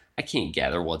trailer, I can't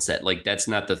gather what's that. Like, that's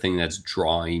not the thing that's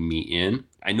drawing me in.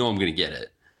 I know I'm going to get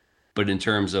it. But in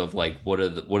terms of like, what are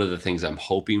the things I'm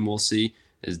hoping we'll see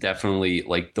is definitely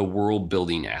like the world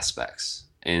building aspects.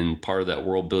 And part of that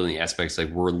world building aspects, like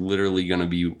we're literally going to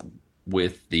be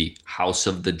with the House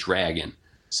of the Dragon.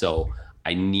 So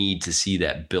I need to see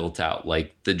that built out.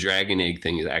 Like the dragon egg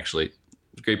thing is actually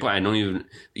a great point. I don't even,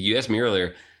 you asked me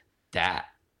earlier, that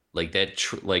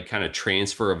kind of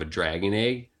transfer of a dragon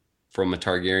egg from a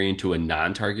Targaryen to a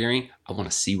non-Targaryen. I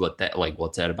want to see what's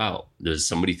that about? Does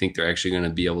somebody think they're actually going to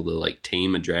be able to like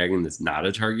tame a dragon that's not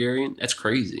a Targaryen? That's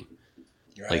crazy.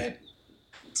 Right.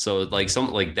 So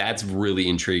that's really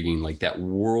intriguing. Like that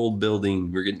world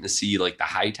building, we're getting to see like the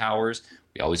high towers.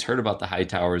 We always heard about the high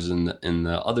towers in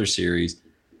the other series.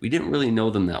 We didn't really know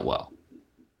them that well.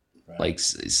 Right. Like,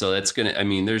 so that's going to, I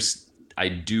mean, I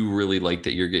do really like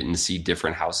that you're getting to see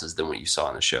different houses than what you saw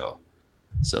in the show.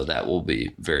 So that will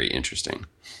be very interesting.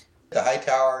 The high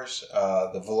towers,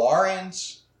 the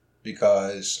Velaryons,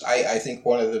 because I think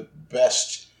one of the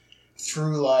best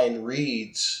through line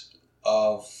reads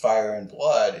of Fire and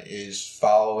Blood is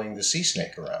following the sea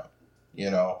snake around,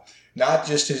 not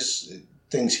just his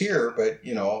things here, but,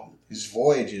 his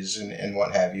voyages and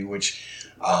what have you, which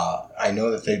I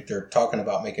know that they're talking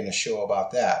about making a show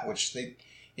about that, which they,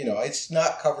 it's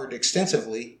not covered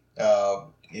extensively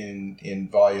in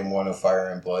Volume 1 of Fire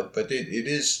and Blood, but it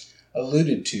is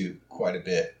alluded to quite a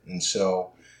bit, and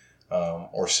so,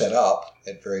 or set up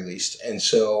at very least. And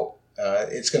so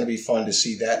it's going to be fun to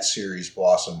see that series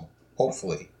blossom,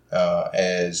 hopefully,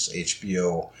 as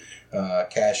HBO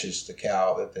cashes the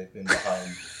cow that they've been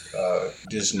behind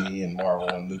Disney and Marvel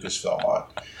and Lucasfilm on.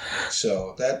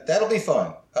 So that'll be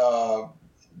fun.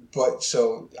 But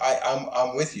so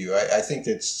I'm with you. I think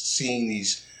that seeing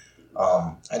these,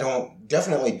 I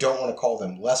definitely don't want to call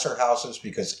them lesser houses,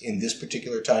 because in this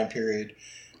particular time period,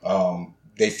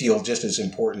 they feel just as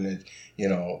important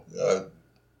as,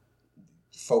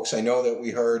 folks. I know that we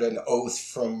heard an oath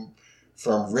from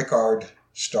Rickard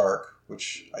Stark,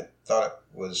 which I thought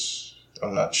it was,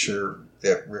 I'm not sure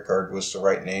that Rickard was the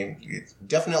right name. It's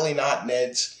definitely not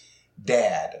Ned's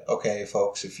dad. Okay,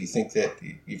 folks, if you're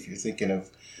thinking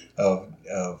of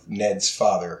Ned's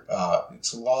father,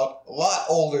 it's a lot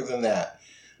older than that.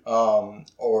 Was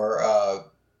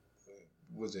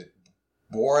it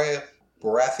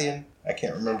Baratheon? I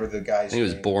can't remember the guy's name. I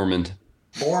think it was Bormund.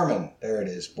 Borman. There it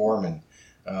is, Borman.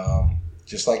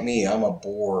 Just like me, I'm a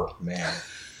Boar man.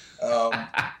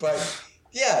 But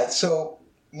yeah, so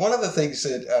one of the things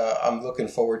that I'm looking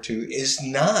forward to is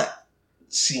not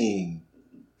seeing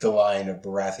the line of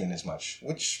Baratheon as much,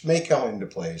 which may come into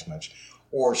play as much,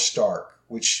 or Stark,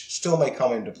 which still may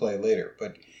come into play later.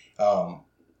 But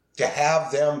to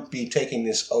have them be taking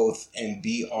this oath and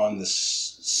be on the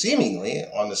seemingly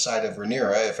on the side of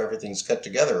Rhaenyra, if everything's cut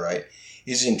together right,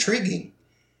 is intriguing.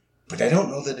 But I don't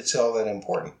know that it's all that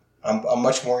important. I'm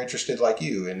much more interested, like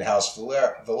you, in House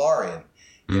Velaryon,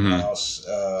 in House,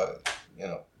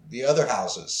 the other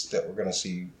houses that we're going to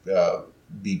see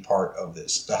be part of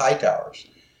this. The Hightowers.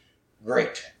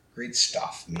 Great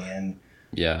stuff, man.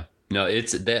 Yeah. No,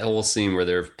 it's that whole scene where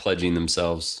they're pledging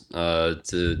themselves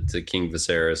to King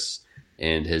Viserys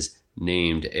and his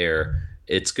named heir.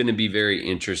 It's going to be very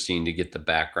interesting to get the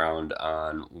background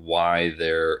on why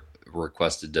they're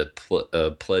requested to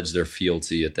pledge their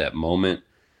fealty at that moment.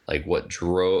 Like what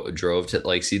drove to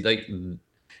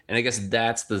and I guess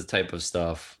that's the type of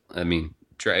stuff. I mean,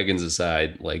 dragons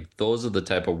aside, like those are the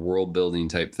type of world building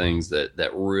type things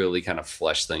that really kind of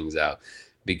flesh things out,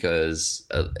 because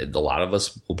a lot of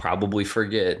us will probably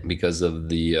forget because of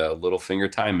the Littlefinger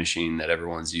time machine that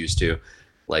everyone's used to.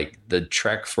 Like the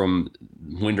trek from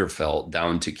Winterfell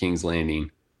down to King's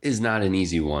Landing is not an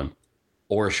easy one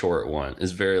or a short one.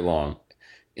 It's very long.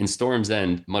 In Storm's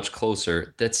End, much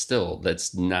closer, that's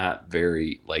not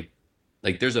very like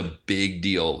there's a big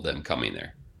deal of them coming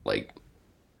there. Like,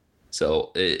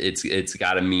 so it's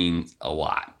got to mean a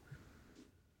lot.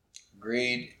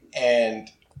 Agreed. And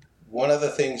one of the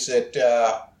things that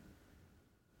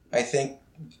I think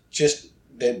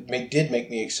did make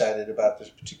me excited about this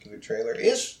particular trailer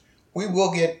is we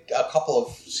will get a couple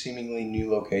of seemingly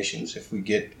new locations if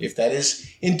that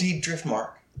is indeed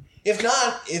Driftmark. If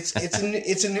not,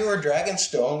 it's a newer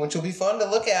Dragonstone, which will be fun to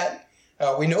look at.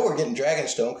 We know we're getting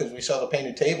Dragonstone because we saw the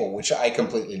painted table, which I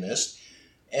completely missed,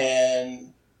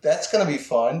 and that's going to be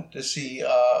fun to see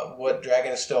what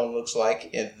Dragonstone looks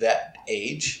like at that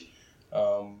age.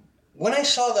 When I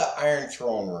saw the Iron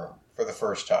Throne room for the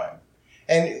first time,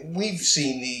 and we've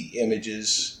seen the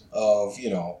images of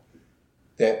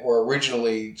that were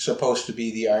originally supposed to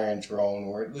be the Iron Throne,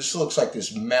 where this looks like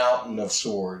this mountain of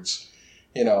swords.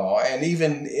 And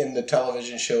even in the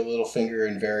television show, Littlefinger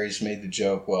and Varys made the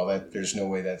joke, well, there's no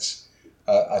way that's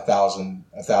a thousand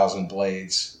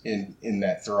blades in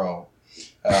that throne.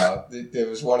 There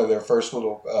was one of their first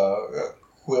little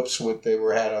quips they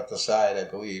had at the side, I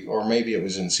believe, or maybe it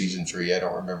was in season 3. I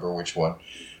don't remember which one,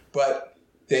 but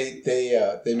they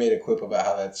made a quip about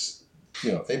how that's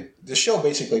the show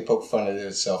basically poked fun at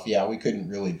itself. Yeah, we couldn't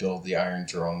really build the Iron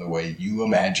Throne the way you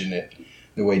imagine it,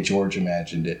 the way George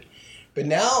imagined it. But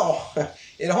now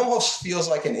it almost feels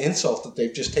like an insult that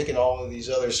they've just taken all of these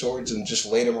other swords and just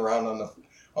laid them around on the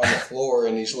floor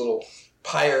in these little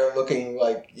pyre-looking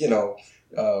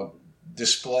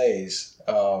displays.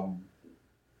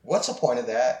 What's the point of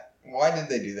that? Why did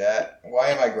they do that? Why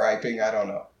am I griping? I don't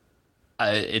know.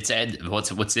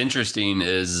 What's interesting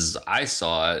is I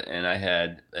saw it and I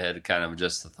had kind of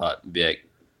just the thought, be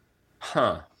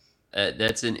like,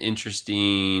 that's an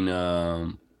interesting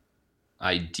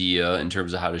idea in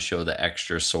terms of how to show the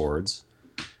extra swords.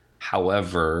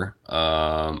 However,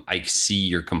 I see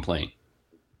your complaint.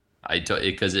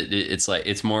 Because it's like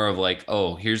it's more of like,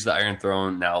 oh, here's the Iron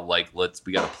Throne now. Like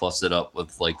we got to plus it up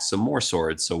with like some more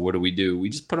swords. So what do? We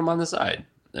just put them on the side.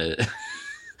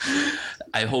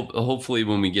 I hopefully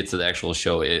when we get to the actual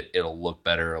show, it'll look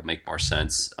better. It'll make more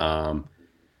sense.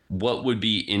 What would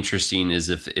be interesting is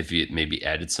if you maybe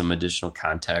added some additional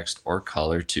context or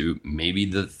color to maybe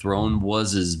the throne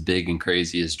was as big and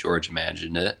crazy as George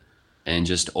imagined it, and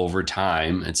just over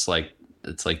time, it's like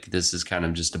this is kind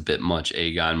of just a bit much,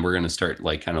 Aegon. We're gonna start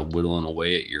like kind of whittling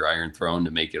away at your Iron Throne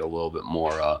to make it a little bit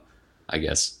more, I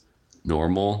guess,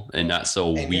 normal and not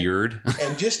so weird.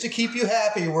 And just to keep you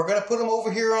happy, we're gonna put them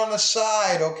over here on the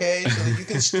side, okay, so that you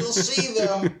can still see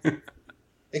them.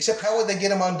 Except how would they get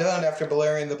them undone after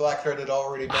Balerion the Black Thread had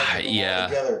already been all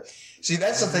together? See,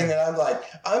 that's the thing that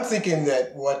I'm thinking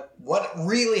that what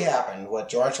really happened, what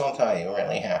George will tell you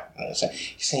really happened is,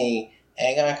 see,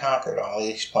 Aegon conquered all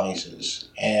these places,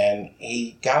 and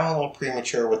he got a little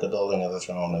premature with the building of the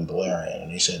throne in Balerion, and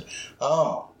he said,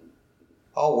 oh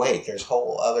wait, there's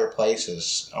whole other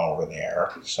places over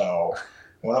there, so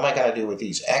What am I going to do with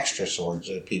these extra swords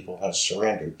that people have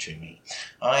surrendered to me?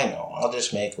 I know, I'll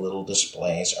just make little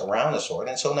displays around the sword.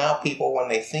 And so now people, when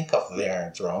they think of the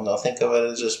Iron Throne, they'll think of it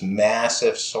as this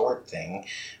massive sword thing,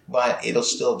 but it'll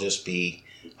still just be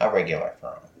a regular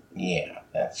throne. Yeah,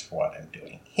 that's what I'm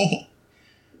doing.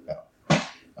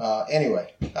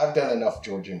 Anyway, I've done enough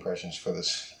George impressions for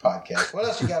this podcast. What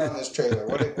else you got on this trailer?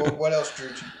 What else,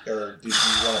 George, or did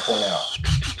you want to point out?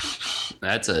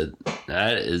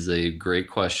 That is a great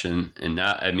question, and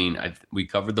we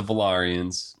covered the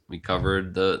Valarians, we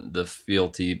covered the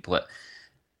fealty.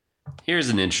 Here's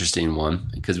an interesting one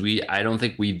because I don't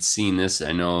think we'd seen this.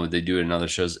 I know they do it in other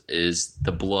shows. Is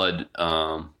the blood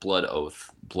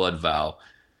oath, blood vow?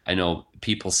 I know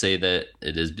people say that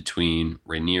it is between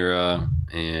Rhaenyra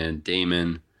and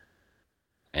Daemon,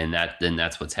 and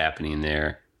that's what's happening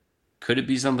there. Could it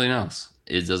be something else?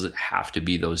 Does it have to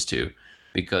be those two?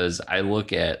 Because I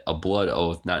look at a blood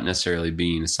oath not necessarily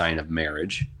being a sign of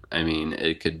marriage. I mean,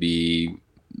 it could be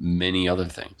many other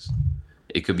things.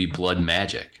 It could be blood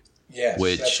magic. Yes,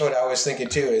 that's what I was thinking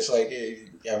too. It's like,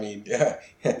 I mean,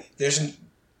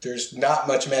 there's not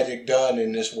much magic done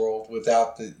in this world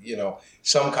without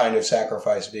some kind of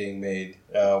sacrifice being made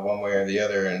one way or the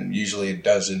other, and usually it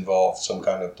does involve some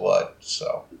kind of blood,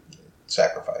 so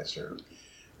sacrifice or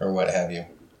what have you.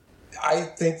 I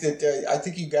think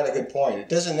you've got a good point. It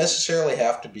doesn't necessarily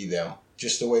have to be them,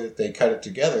 just the way that they cut it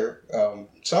together.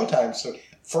 Sometimes,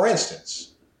 for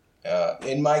instance,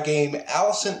 in my game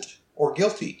Alicent or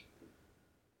Guilty,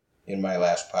 in my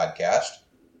last podcast,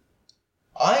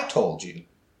 I told you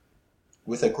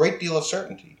with a great deal of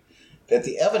certainty that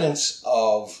the evidence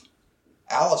of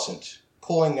Alicent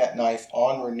pulling that knife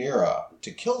on Rhaenyra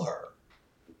to kill her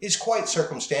is quite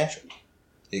circumstantial.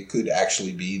 It could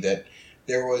actually be that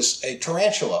there was a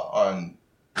tarantula on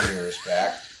Rhaenyra's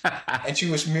back, and she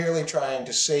was merely trying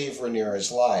to save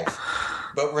Rhaenyra's life.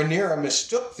 But Rhaenyra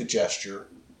mistook the gesture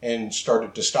and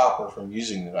started to stop her from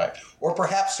using the knife. Or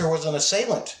perhaps there was an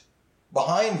assailant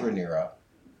behind Rhaenyra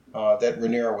that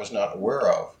Rhaenyra was not aware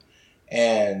of,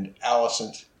 and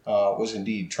Alicent was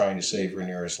indeed trying to save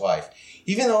Rhaenyra's life.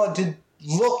 Even though it did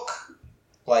look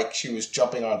like she was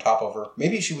jumping on top of her,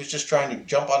 maybe she was just trying to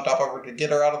jump on top of her to get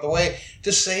her out of the way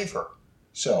to save her.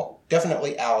 So,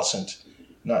 definitely Alicent,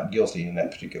 not guilty in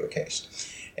that particular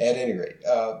case. At any rate,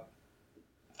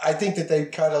 I think that they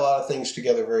cut a lot of things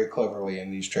together very cleverly in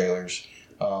these trailers.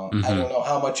 I don't know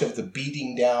how much of the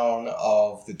beating down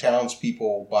of the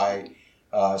townspeople by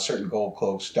certain gold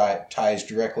cloaks ties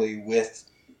directly with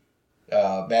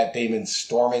Matt Damon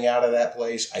storming out of that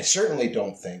place. I certainly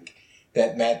don't think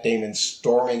that Matt Damon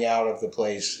storming out of the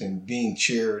place and being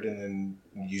cheered and then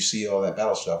you see all that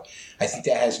battle stuff. I think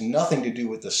that has nothing to do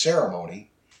with the ceremony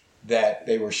that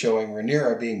they were showing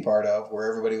Rhaenyra being part of, where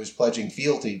everybody was pledging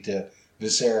fealty to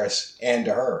Viserys and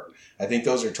to her. I think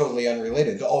those are totally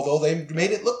unrelated, although they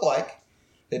made it look like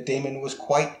that Daemon was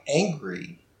quite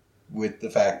angry with the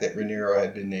fact that Rhaenyra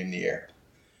had been named the heir.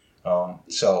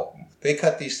 So they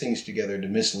cut these things together to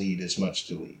mislead as much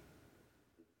to lead.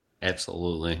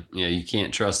 Absolutely. Yeah, you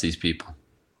can't trust these people.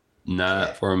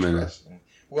 Not for a minute.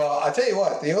 Well, I'll tell you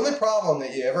what, the only problem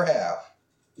that you ever have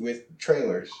with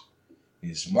trailers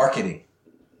is marketing.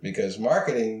 Because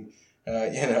marketing,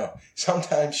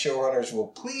 sometimes showrunners will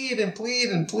plead and plead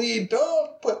and plead,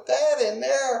 don't put that in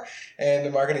there. And the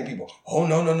marketing people, oh,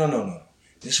 no.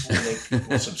 This will make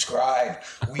people subscribe.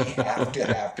 We have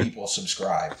to have people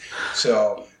subscribe.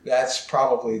 So that's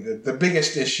probably the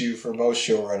biggest issue for most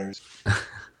showrunners.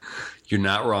 You're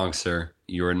not wrong, sir.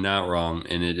 You are not wrong.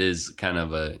 And it is kind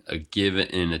of a give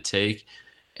and a take.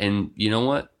 And you know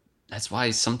what? That's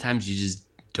why sometimes you just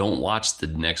don't watch the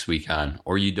next week on,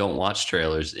 or you don't watch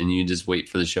trailers and you just wait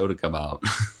for the show to come out.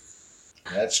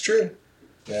 That's true.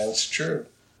 That's true.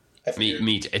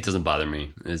 Me, it doesn't bother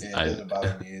me. It doesn't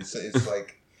bother me. It's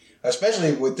like,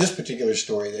 especially with this particular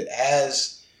story that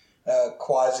has a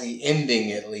quasi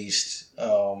ending, at least.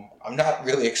 I'm not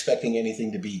really expecting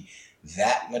anything to be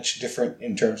that much different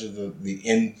in terms of the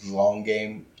end long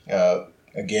game.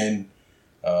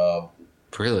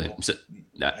 Really? So,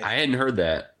 I hadn't heard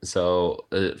that. So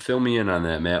fill me in on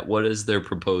that, Matt. What is their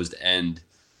proposed end?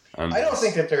 I don't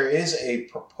think that there is a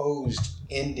proposed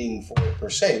ending for it per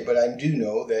se, but I do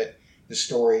know that the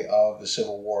story of the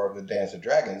Civil War of the Dance of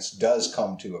Dragons does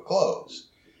come to a close.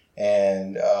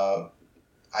 And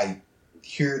I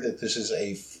hear that this is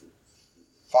a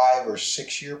 5 or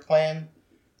 6 year plan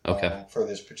for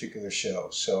this particular show.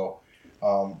 So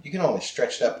you can only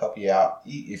stretch that puppy out.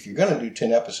 If you're going to do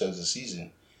 10 episodes a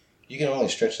season, you can only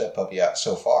stretch that puppy out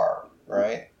so far,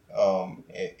 right?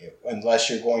 Unless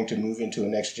you're going to move into a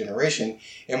next generation,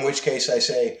 in which case I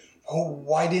say, oh,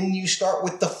 why didn't you start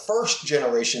with the first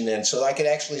generation then, so I could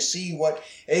actually see what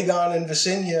Aegon and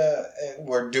Visenya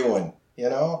were doing? You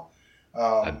know,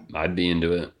 I'd be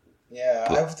into it. Yeah,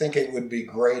 I think it would be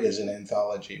great as an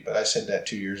anthology, but I said that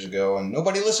 2 years ago, and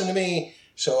nobody listened to me,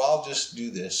 so I'll just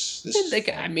do this.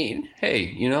 I mean, hey,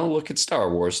 you know, look at Star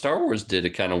Wars. Star Wars did it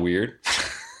kind of weird.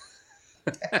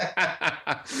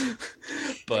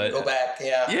 But go back,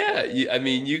 yeah. Yeah, I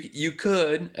mean, you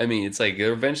could. I mean, it's like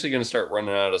they're eventually going to start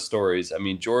running out of stories. I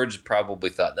mean, George probably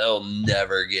thought they'll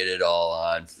never get it all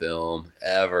on film,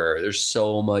 ever. There's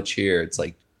so much here. It's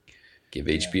like, give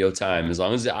HBO time. As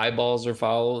long as the eyeballs are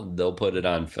followed, they'll put it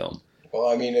on film. Well,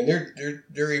 I mean, and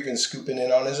they're even scooping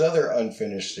in on his other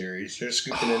unfinished series. They're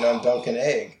scooping in on Duncan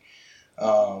Egg.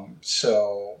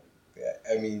 So,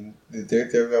 I mean,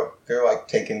 they're like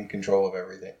taking control of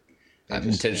everything. I've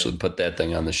intentionally put that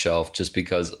thing on the shelf just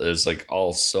because there's like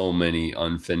so many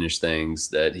unfinished things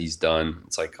that he's done.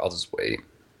 It's like, I'll just wait.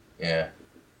 Yeah.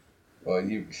 Well,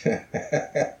 you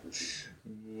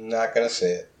not gonna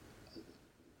say it.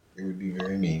 It would be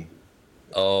very mean.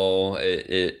 Oh,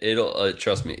 it'll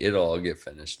trust me, it'll all get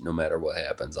finished no matter what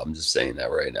happens. I'm just saying that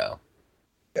right now.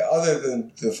 Yeah, other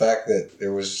than the fact that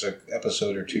there was an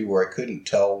episode or two where I couldn't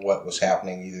tell what was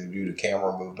happening either due to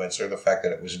camera movements or the fact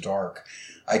that it was dark,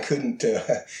 I couldn't.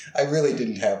 I really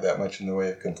didn't have that much in the way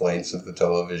of complaints of the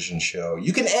television show.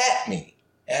 You can @ me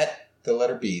at the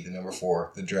letter B, the number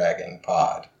 4, the Dragon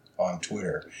Pod on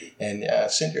Twitter, and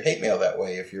send your hate mail that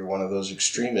way if you're one of those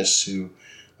extremists who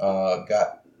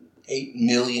got 8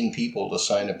 million people to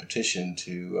sign a petition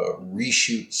to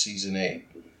reshoot season 8.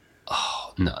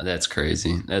 Oh, no, that's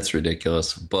crazy. That's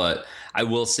ridiculous. But I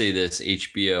will say this,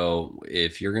 HBO,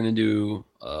 if you're going to do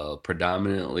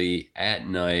predominantly at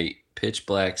night, pitch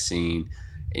black scene,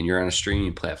 and you're on a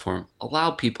streaming platform,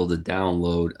 allow people to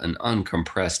download an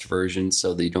uncompressed version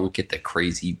so they don't get the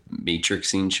crazy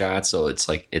matrixing shot. So it's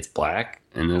like it's black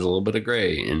and there's a little bit of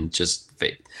gray and just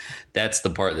fade. That's the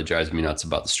part that drives me nuts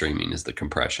about the streaming is the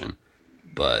compression.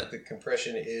 But the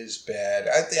compression is bad.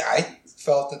 I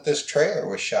felt that this trailer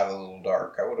was shot a little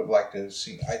dark. I would have liked to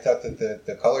see. I thought that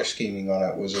the color scheming on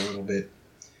it was a little bit,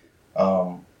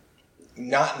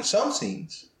 not in some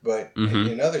scenes, but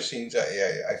in other scenes,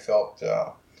 I felt.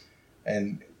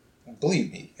 And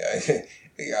believe me,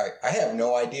 I have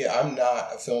no idea. I'm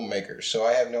not a filmmaker, so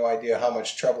I have no idea how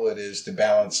much trouble it is to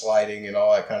balance lighting and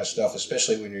all that kind of stuff,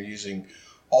 especially when you're using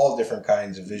all different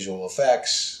kinds of visual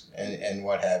effects and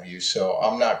what have you. So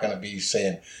I'm not going to be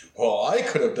saying, well, I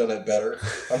could have done it better.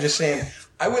 I'm just saying,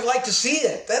 I would like to see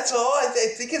it. That's all. I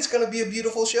think it's going to be a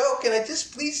beautiful show. Can I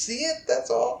just please see it? That's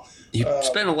all. You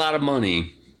spent a lot of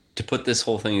money to put this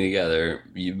whole thing together.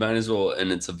 You might as well,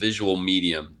 and it's a visual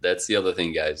medium. That's the other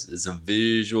thing, guys. It's a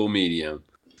visual medium.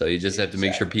 So you just have to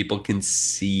make sure people can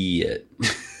see it.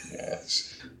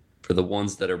 Yes. For the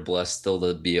ones that are blessed still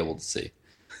to be able to see.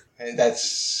 And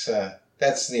that's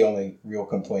the only real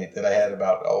complaint that I had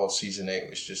about all of season 8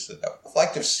 was just that I'd like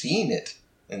to have seen it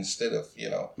instead of,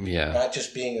 not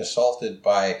just being assaulted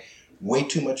by way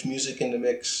too much music in the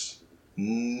mix,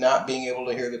 not being able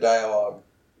to hear the dialogue,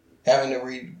 having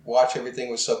to watch everything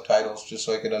with subtitles just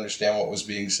so I could understand what was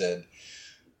being said.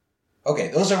 Okay,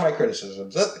 those are my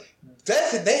criticisms.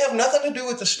 They have nothing to do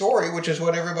with the story, which is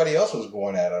what everybody else was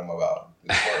going at them about,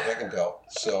 as far as I can tell.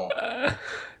 So...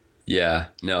 Yeah,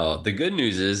 no, the good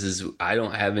news is I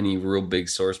don't have any real big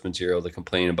source material to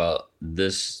complain about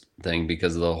this thing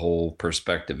because of the whole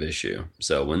perspective issue.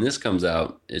 So when this comes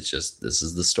out, it's just, this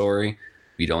is the story.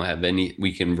 We don't have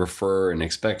we can refer and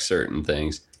expect certain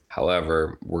things.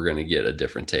 However, we're going to get a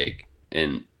different take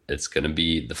and it's going to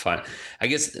be the fun. I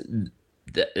guess,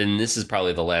 and this is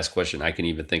probably the last question I can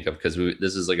even think of because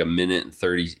this is like a 1 and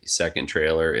 30-second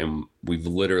trailer and we've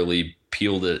literally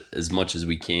peeled it as much as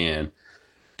we can.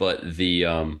 But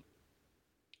when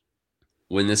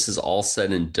this is all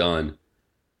said and done,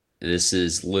 this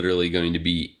is literally going to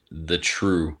be the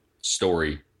true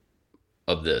story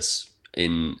of this.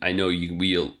 And I know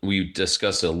we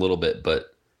discussed it a little bit,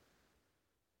 but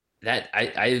that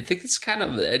I think it's kind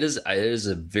of it is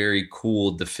a very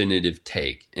cool definitive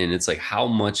take. And it's like how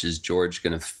is George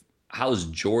gonna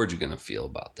feel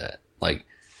about that? Like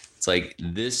it's like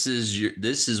this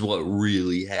is what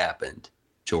really happened.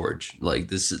 George, like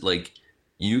this is like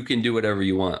you can do whatever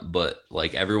you want, but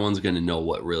like everyone's going to know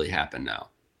what really happened now.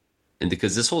 And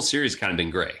because this whole series kind of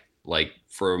been gray, like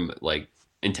from like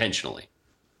intentionally.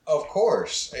 Of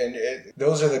course. And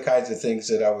those are the kinds of things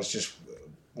that I was just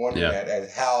wondering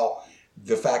at how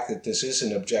the fact that this is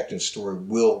an objective story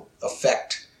will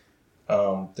affect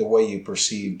the way you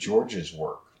perceive George's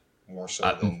work more so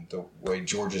than the way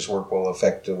George's work will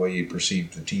affect the way you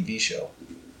perceive the TV show.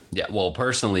 Yeah, well,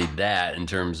 personally, that in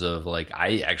terms of like,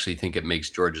 I actually think it makes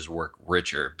George's work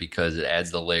richer because it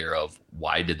adds the layer of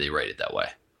why did they write it that way?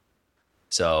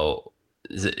 So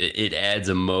it adds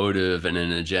a motive and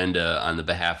an agenda on the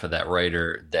behalf of that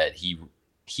writer that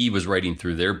he was writing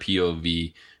through their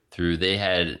POV. Through they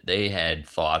had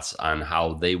thoughts on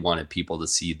how they wanted people to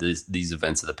see these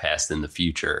events of the past in the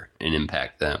future and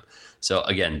impact them. So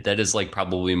again, that is like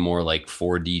probably more like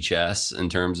 4D chess in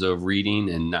terms of reading,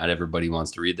 and not everybody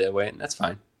wants to read that way, and that's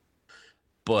fine.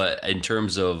 But in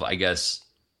terms of, I guess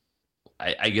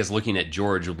looking at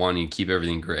George wanting to keep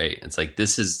everything gray, it's like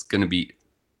this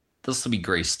will be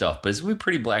gray stuff, but it's going to be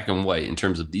pretty black and white in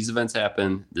terms of these events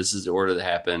happen. This is the order that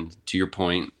happened. To your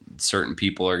point, certain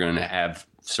people are going to have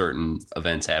certain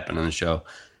events happen on the show.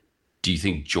 Do you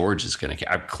think George is going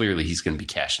to? Clearly, he's going to be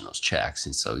cashing those checks,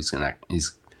 and so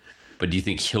But do you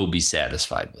think he'll be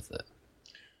satisfied with it?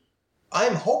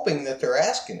 I'm hoping that they're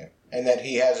asking him and that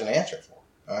he has an answer for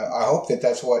it. I hope that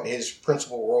that's what his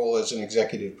principal role as an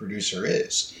executive producer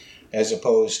is, as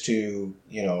opposed to,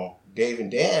 Dave and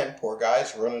Dan, poor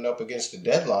guys, running up against a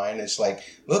deadline. It's like,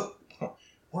 look,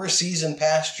 we're a season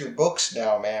past your books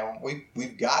now, man.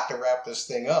 We've got to wrap this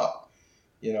thing up.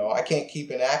 I can't keep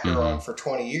an actor on for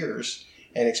 20 years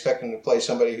and expect him to play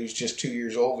somebody who's just 2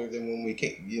 years older than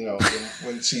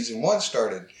when season 1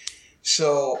 started.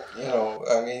 So,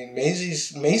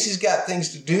 Maisie's got things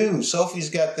to do. Sophie's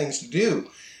got things to do.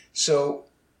 So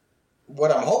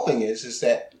what I'm hoping is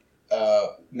that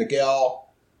Miguel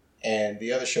and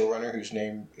the other showrunner, whose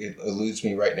name eludes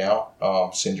me right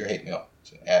now, send your hate mail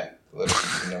at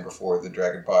number 4 of the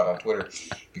Dragon Pod on Twitter,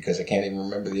 because I can't even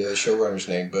remember the other showrunner's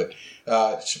name. But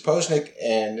Saposnik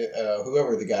and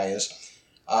whoever the guy is,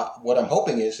 what I'm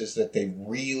hoping is that they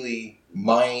really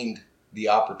mind the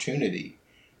opportunity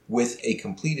with a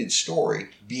completed story,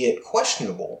 be it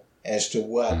questionable as to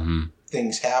what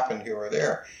things happen here or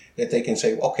there, that they can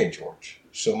say, okay, George,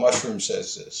 so Mushroom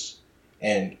says this.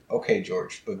 And, okay,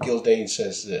 George, but Gildane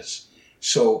says this.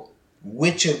 So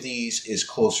which of these is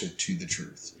closer to the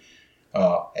truth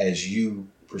as you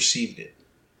perceived it?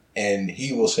 And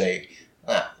he will say,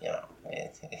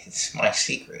 it's my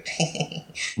secret.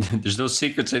 There's no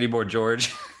secrets anymore,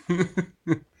 George.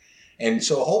 And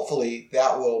so hopefully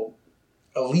that will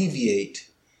alleviate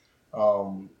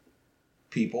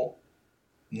people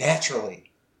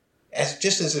naturally.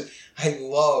 I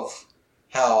love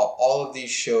how all of these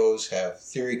shows have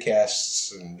theory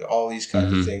casts and all these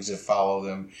kinds of things that follow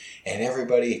them, and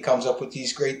everybody comes up with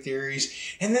these great theories,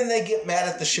 and then they get mad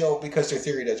at the show because their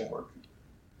theory doesn't work.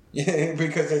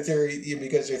 because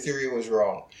their theory was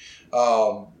wrong.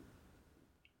 I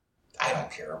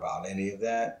don't care about any of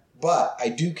that, but I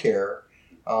do care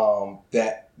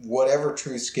that whatever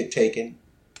truths get taken,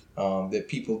 that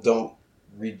people don't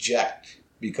reject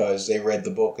because they read the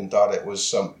book and thought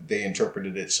they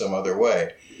interpreted it some other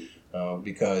way,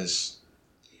 because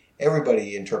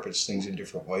everybody interprets things in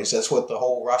different ways. That's what the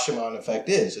whole Rashomon effect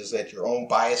is that your own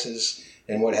biases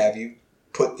and what have you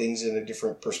put things in a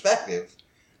different perspective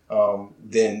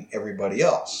than everybody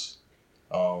else.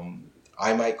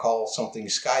 I might call something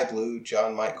sky blue.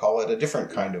 John might call it a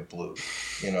different kind of blue,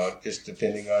 just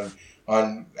depending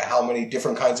on how many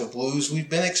different kinds of blues we've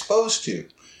been exposed to.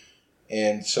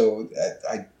 And so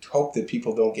I hope that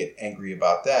people don't get angry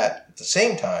about that. At the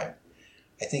same time,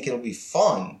 I think it'll be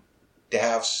fun to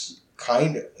have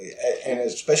and a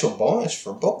special bonus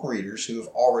for book readers who have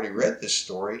already read this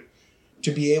story,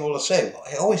 to be able to say, well,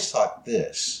 I always thought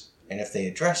this. And if they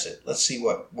address it, let's see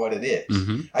what it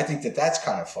is. I think that that's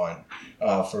kind of fun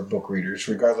for book readers,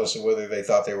 regardless of whether they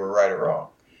thought they were right or wrong.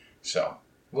 So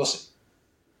we'll see.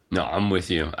 No, I'm with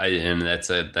you. And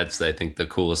that's I think the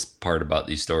coolest part about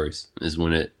these stories is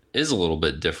when it is a little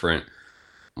bit different,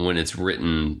 when it's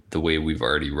written the way we've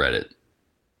already read it.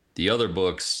 The other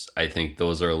books, I think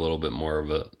those are a little bit more of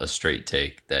a straight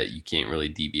take that you can't really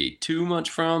deviate too much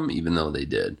from, even though they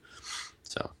did.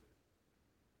 So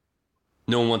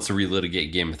no one wants to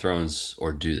relitigate Game of Thrones,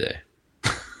 or do they?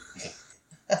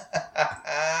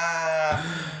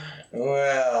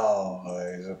 Well,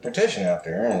 there's a petition out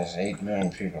there, and there's 8 million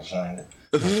people signed it.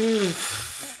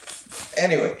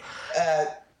 Anyway,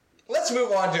 let's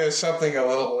move on to something a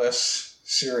little less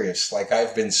serious, like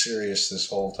I've been serious this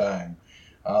whole time.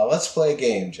 Let's play a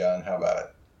game, John. How about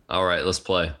it? All right, let's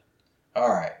play. All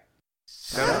right.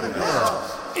 7,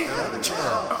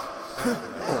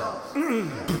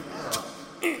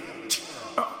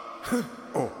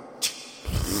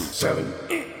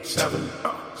 7,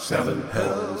 7,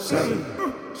 hell, 7,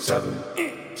 7,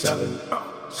 7,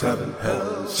 7,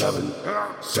 hell, 7,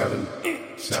 7,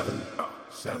 7,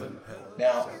 7, hell.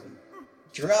 Now,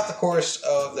 throughout the course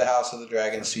of the House of the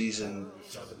Dragon season,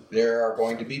 there are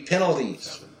going to be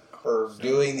penalties for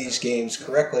doing these games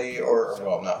correctly,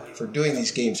 for doing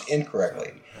these games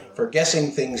incorrectly, for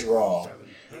guessing things wrong.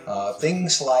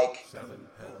 Things like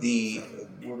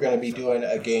we're going to be doing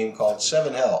a game called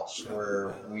Seven Hells,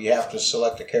 where we have to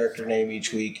select a character name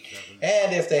each week,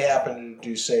 and if they happen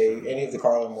to say any of the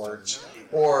Carlin words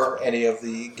or any of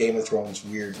the Game of Thrones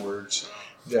weird words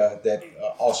that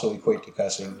also equate to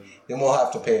cussing, then we'll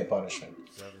have to pay a punishment.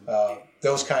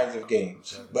 Those kinds of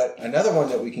games. But another one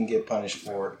that we can get punished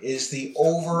for is the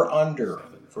over-under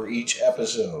for each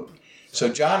episode. So,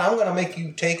 John, I'm going to make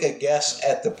you take a guess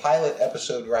at the pilot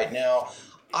episode right now.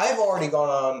 I've already gone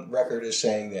on record as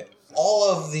saying that all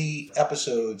of the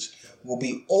episodes will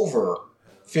be over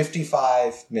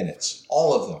 55 minutes.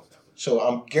 All of them. So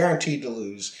I'm guaranteed to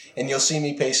lose. And you'll see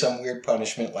me pay some weird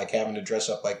punishment like having to dress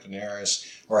up like Daenerys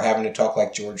or having to talk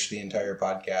like George the entire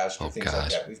podcast or things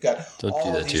like that. We've got Don't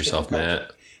do that to yourself,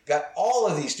 Matt. Got all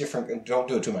of these different... Don't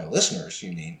do it to my listeners,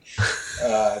 you mean.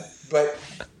 But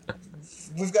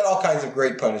we've got all kinds of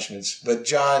great punishments. But,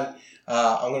 John,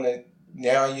 I'm going to...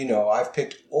 Now you know I've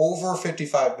picked over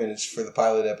 55 minutes for the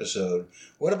pilot episode.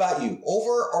 What about you? Over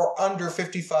or under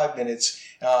 55 minutes?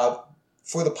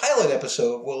 For the pilot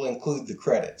episode, we'll include the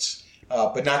credits,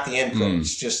 but not the end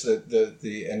credits, just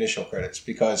the initial credits,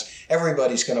 because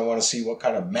everybody's going to want to see what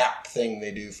kind of map thing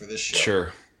they do for this show.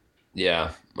 Sure.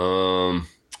 Yeah.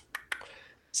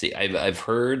 See, I've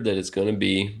heard that it's going to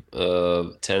be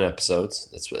 10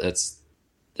 episodes.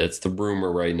 That's the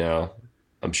rumor right now.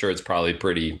 I'm sure it's probably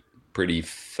pretty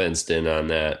fenced in on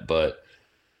that, but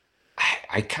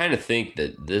I kind of think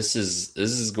that this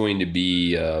is going to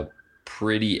be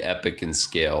pretty epic in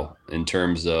scale in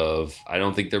terms of, I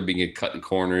don't think they're being cut in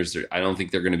corners. I don't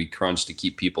think they're going to be crunched to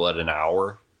keep people at an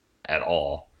hour at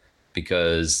all,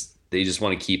 because they just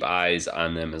want to keep eyes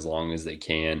on them as long as they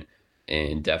can,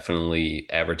 and definitely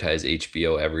advertise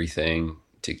HBO everything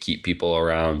to keep people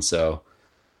around. So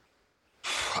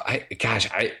I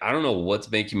don't know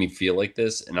what's making me feel like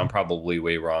this, and I'm probably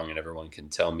way wrong, and everyone can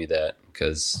tell me that,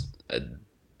 because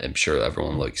I'm sure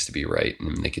everyone likes to be right,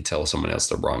 and they could tell someone else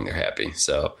they're wrong, they're happy.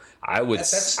 So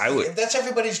that's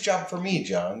everybody's job for me,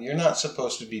 John. You're not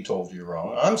supposed to be told you're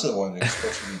wrong. I'm the one that's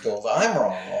supposed to be told I'm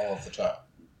wrong all of the time.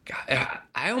 God,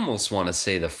 I almost want to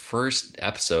say the first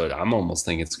episode, I'm almost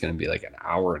thinking it's going to be like an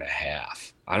hour and a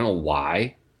half. I don't know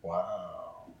why.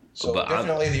 Wow. So but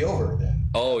definitely the over then.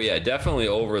 Oh yeah, definitely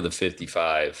over the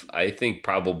 55. I think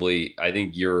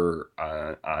you're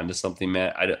onto something,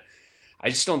 Matt. I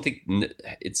just don't think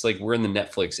it's like we're in the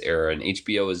Netflix era, and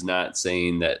HBO is not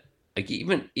saying that. Like,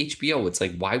 even HBO, it's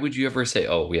like, why would you ever say,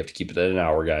 "Oh, we have to keep it at an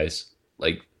hour, guys"?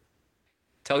 Like,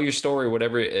 tell your story,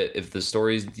 whatever. If the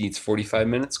story needs 45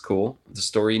 minutes, cool. If the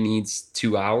story needs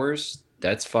 2 hours,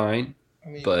 that's fine. I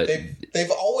mean, but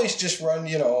they've always just run,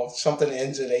 something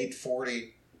ends at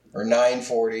 8:40 or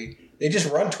 9:40. They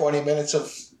just run 20 minutes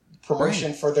of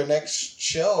promotion for their next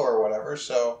show or whatever.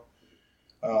 So,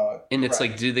 and it's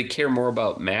like, do they care more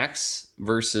about Max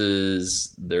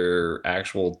versus their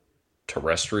actual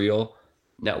terrestrial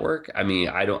network? I mean,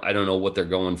 I don't know what they're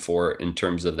going for in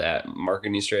terms of that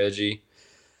marketing strategy.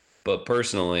 But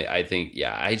personally, I think,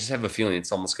 I just have a feeling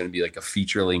it's almost going to be like a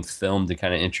feature-length film to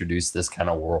kind of introduce this kind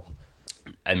of world.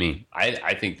 I mean,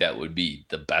 I think that would be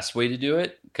the best way to do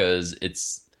it, because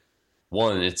it's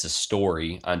a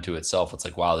story unto itself. It's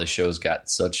like, wow, this show's got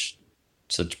such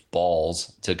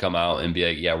balls to come out and be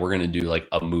like, we're going to do like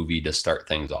a movie to start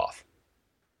things off.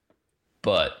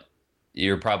 But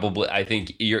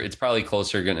it's probably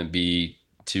closer going to be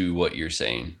to what you're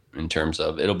saying in terms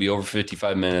of it'll be over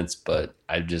 55 minutes, but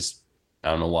I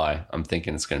don't know why. I'm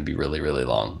thinking it's going to be really, really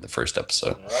long, the first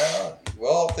episode. Right on.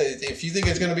 Well, if you think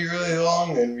it's going to be really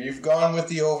long and you've gone with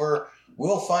the over,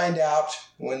 we'll find out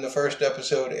when the first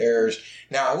episode airs.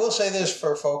 Now, I will say this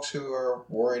for folks who are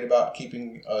worried about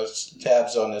keeping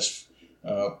tabs on this,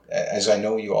 as I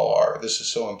know you all are. This is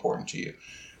so important to you.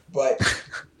 But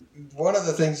one of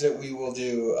the things that we will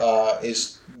do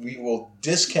is we will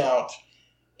discount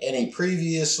any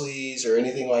previouslys or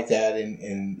anything like that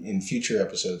in future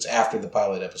episodes after the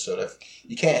pilot episode.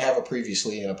 You can't have a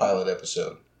previously in a pilot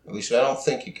episode. At least I don't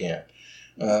think you can.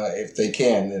 If they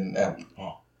can, then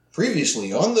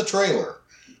previously on the trailer.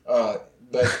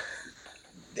 But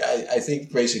I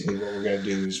think basically what we're going to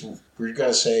do is we're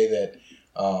going to say that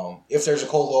if there's a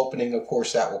cold opening, of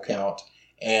course that will count,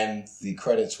 and the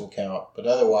credits will count. But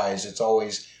otherwise, it's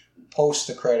always post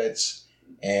the credits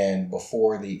and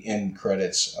before the end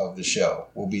credits of the show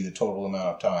will be the total amount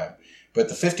of time. But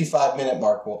the 55-minute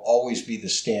mark will always be the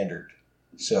standard.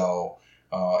 So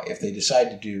If they decide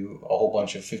to do a whole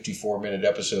bunch of 54-minute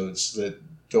episodes that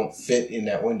don't fit in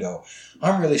that window,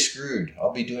 I'm really screwed.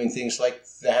 I'll be doing things like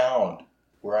The Hound,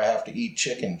 where I have to eat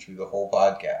chicken through the whole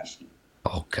podcast.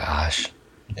 Oh, gosh.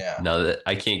 Yeah. No, that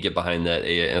I can't get behind that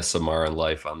ASMR in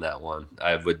life on that one.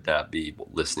 I would not be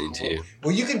listening to you.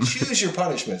 Well, you can choose your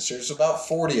punishments. There's about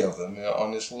 40 of them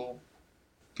on this little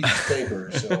piece of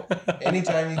paper. So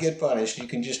anytime you get punished, you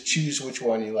can just choose which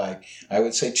one you like. I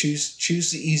would say choose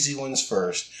the easy ones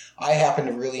first. I happen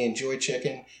to really enjoy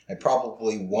chicken. I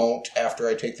probably won't after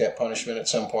I take that punishment at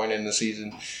some point in the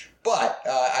season. But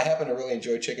I happen to really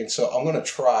enjoy chicken, so I'm going to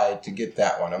try to get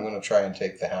that one. I'm going to try and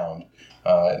take The Hound,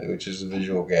 which is a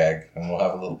visual gag. And we'll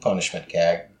have a little punishment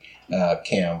gag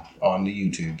cam on the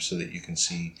YouTube so that you can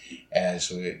see as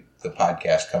the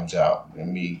podcast comes out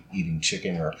and me eating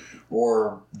chicken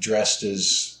or dressed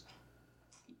as,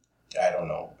 I don't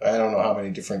know how many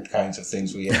different kinds of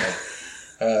things we have.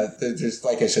 There's,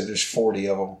 like I said, there's 40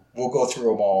 of them. We'll go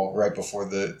through them all right before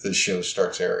the show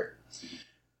starts airing.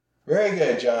 Very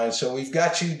good, John. So we've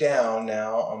got you down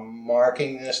now. I'm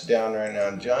marking this down right now.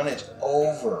 John, it's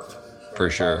over. For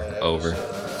sure, over.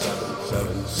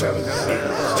 7, 7, 7.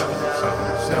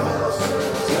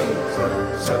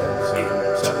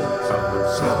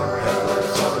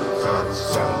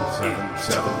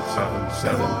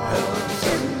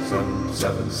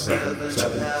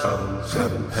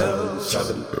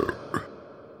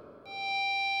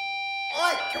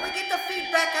 Oi, can we get the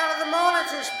feedback out of the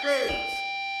monitors, please?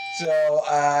 So,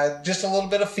 just a little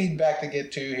bit of feedback to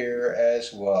get to here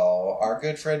as well. Our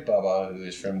good friend Bubba, who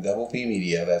is from Double P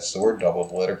Media, that's the word double,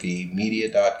 the letter P,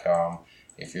 media.com.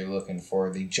 If you're looking for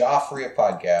the Joffrey of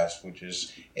podcasts, which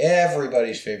is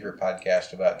everybody's favorite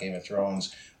podcast about Game of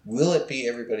Thrones, will it be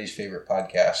everybody's favorite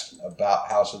podcast about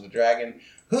House of the Dragon?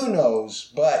 Who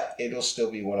knows, but it'll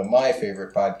still be one of my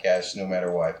favorite podcasts no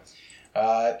matter what.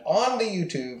 On the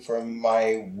YouTube from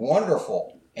my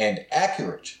wonderful and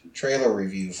accurate trailer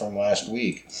review from last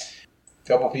week,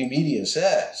 Double P Media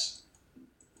says,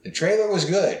 the trailer was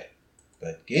good,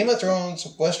 but Game of Thrones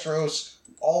Westeros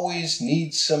always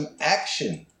needs some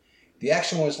action. The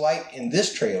action was light in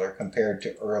this trailer compared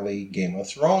to early Game of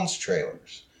Thrones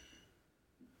trailers.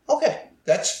 Okay,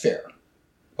 that's fair,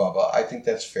 Bubba. I think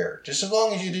that's fair. Just as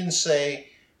long as you didn't say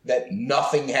that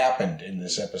nothing happened in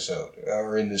this episode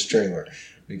or in this trailer,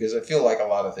 because I feel like a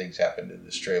lot of things happened in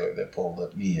this trailer that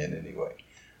pulled me in anyway.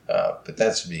 But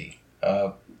that's me.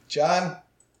 John?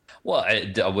 Well,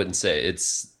 I wouldn't say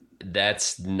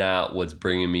that's not what's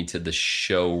bringing me to the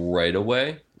show right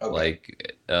away. Okay.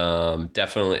 Like,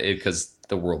 definitely, because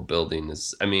the world building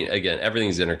is, I mean, again,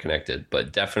 everything's interconnected,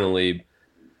 but definitely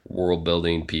world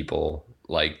building, people,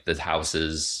 like the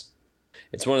houses.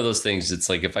 It's one of those things. It's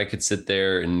like if I could sit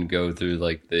there and go through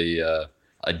like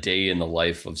a day in the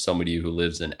life of somebody who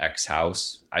lives in X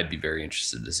house, I'd be very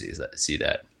interested to see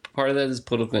that. Part of that is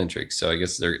political intrigue, so I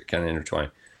guess they're kind of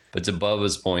intertwined. But to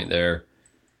Bubba's point there,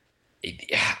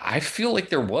 I feel like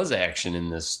there was action in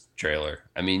this trailer.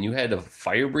 I mean, you had a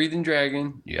fire-breathing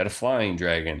dragon, you had a flying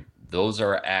dragon. Those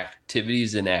are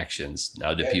activities and actions.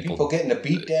 Now, do people getting a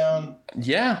beat down?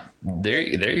 Yeah, there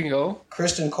you go.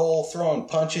 Kristen Cole throwing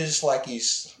punches like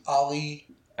he's Ali.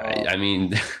 I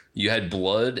mean, you had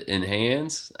blood in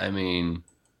hands. I mean,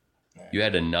 you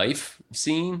had a knife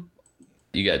scene.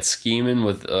 You got scheming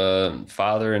with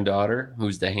father and daughter,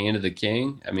 who's the hand of the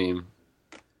king. I mean,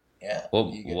 yeah.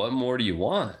 What more do you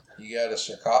want? You got a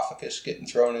sarcophagus getting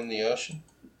thrown in the ocean.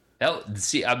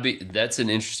 That's an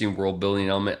interesting world building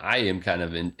element. I am kind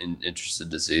of interested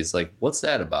to see. It's like, what's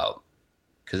that about?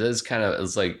 Because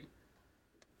it's like,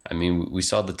 I mean, we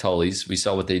saw the Tullys, we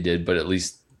saw what they did, but at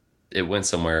least it went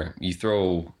somewhere. You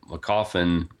throw a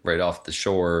coffin right off the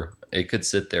shore, it could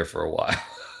sit there for a while.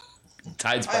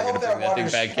 Tide's probably going to bring that thing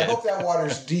back in. I hope that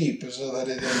water's deep so that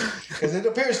because it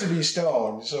appears to be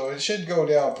stone, so it should go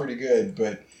down pretty good,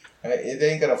 but it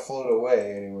ain't going to float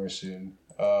away anywhere soon.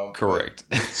 Correct.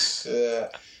 It's,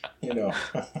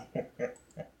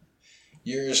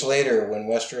 years later when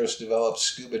Westeros developed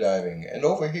scuba diving, and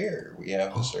over here we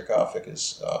have the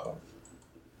sarcophagus.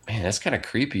 Man, that's kind of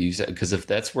creepy, because if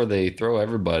that's where they throw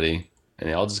everybody and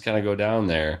they all just kind of go down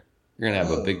there, you're going to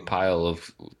have a big pile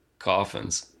of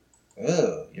coffins.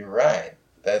 Oh, you're right.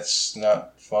 That's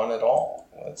not fun at all.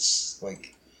 That's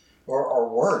like, or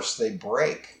worse, they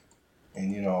break,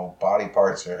 and body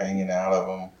parts are hanging out of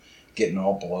them, getting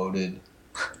all bloated.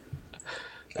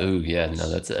 Oh yeah, no,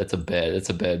 that's a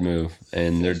bad move,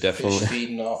 and they're definitely fish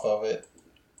feeding off of it.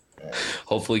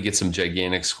 Hopefully, get some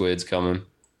gigantic squids coming.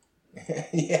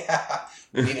 Yeah,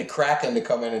 we need a kraken to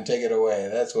come in and take it away.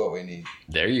 That's what we need.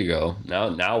 There you go.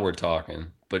 Now we're talking.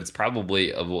 but it's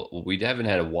probably we haven't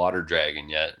had a water dragon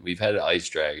yet. We've had an ice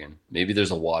dragon. Maybe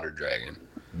there's a water dragon.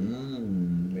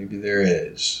 Maybe there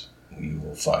is. We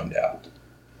will find out.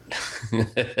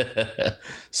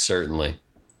 Certainly.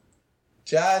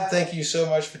 John, thank you so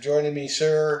much for joining me,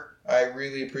 sir. I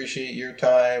really appreciate your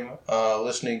time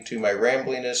listening to my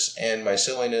rambliness and my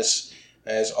silliness.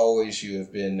 As always, you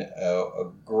have been a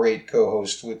great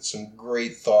co-host with some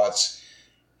great thoughts.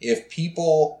 If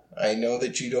people, I know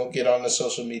that you don't get on the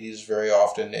social medias very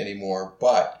often anymore,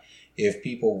 but if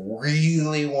people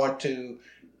really want to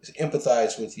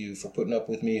empathize with you for putting up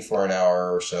with me for an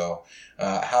hour or so,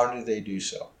 how do they do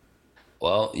so?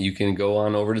 Well, you can go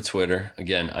on over to Twitter.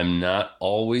 Again, I'm not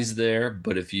always there,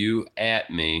 but if you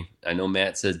at me, I know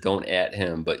Matt says don't at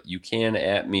him, but you can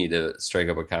at me to strike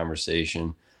up a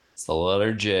conversation. It's the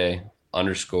letter J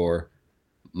 _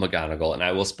 McGonigal. And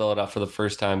I will spell it out for the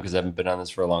first time because I haven't been on this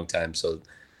for a long time. So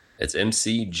it's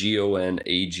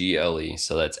McGonagle.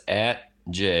 So that's at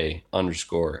J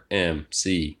 _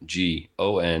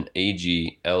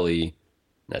 McGonagle.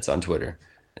 That's on Twitter.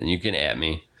 And you can at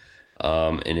me.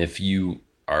 And if you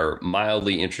are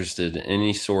mildly interested in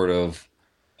any sort of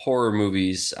horror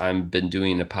movies, I've been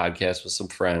doing a podcast with some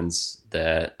friends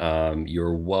that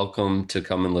you're welcome to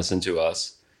come and listen to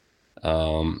us.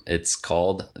 It's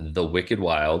called The Wicked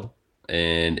Wild,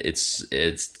 and it's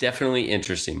definitely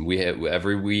interesting. We have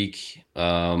every week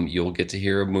you'll get to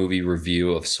hear a movie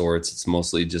review of sorts. It's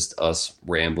mostly just us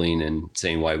rambling and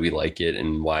saying why we like it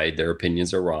and why their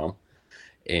opinions are wrong.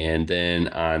 And then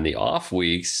on the off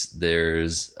weeks,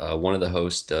 there's one of the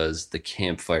hosts does the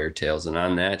Campfire Tales. And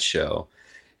on that show,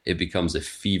 it becomes a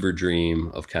fever dream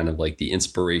of kind of like the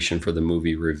inspiration for the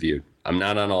movie review. I'm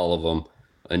not on all of them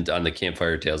and on the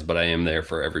Campfire Tales, but I am there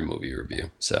for every movie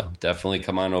review. So definitely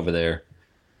come on over there.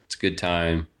 It's a good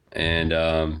time. And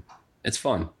it's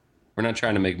fun. We're not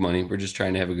trying to make money. We're just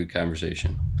trying to have a good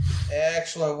conversation.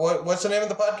 Excellent. What's the name of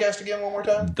the podcast again one more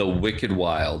time? The Wicked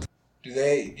Wild. Do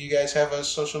you guys have a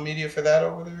social media for that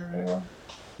over there anymore?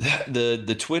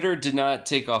 The Twitter did not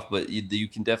take off, but you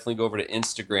can definitely go over to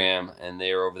Instagram, and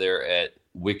they are over there at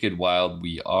Wicked Wild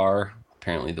We Are.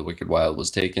 Apparently the Wicked Wild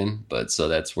was taken, but so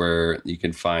that's where you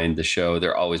can find the show.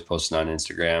 They're always posting on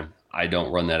Instagram. I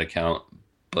don't run that account,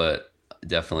 but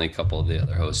definitely a couple of the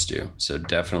other hosts do. So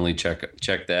definitely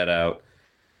check that out.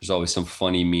 There's always some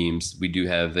funny memes. We do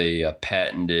have a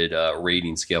patented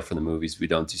rating scale for the movies. We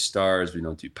don't do stars. We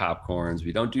don't do popcorns.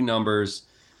 We don't do numbers.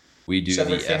 We do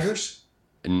Separate fingers?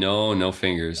 No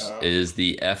fingers. It is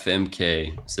the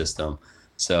FMK system.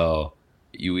 So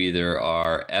you either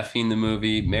are effing the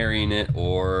movie, marrying it,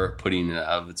 or putting it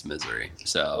out of its misery.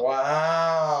 So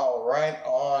wow, right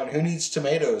on. Who needs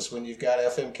tomatoes when you've got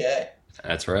FMK?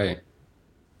 That's right.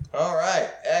 All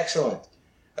right, excellent.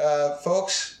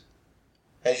 Folks,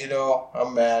 as you know,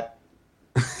 I'm Matt.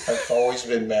 I've always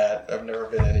been Matt. I've never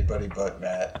been anybody but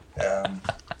Matt.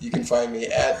 You can find me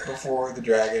at Before the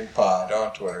Dragon Pod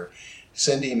on Twitter.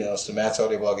 Send emails to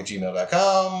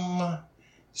mattsaudioblog@gmail.com.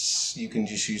 You can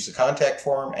just use the contact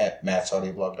form at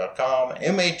mattsaudioblog.com,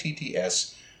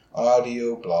 MATTS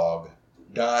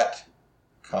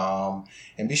audioblog.com.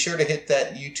 And be sure to hit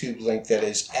that YouTube link that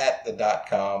is at the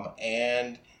 .com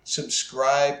and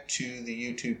subscribe to the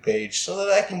YouTube page so that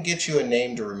I can get you a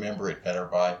name to remember it better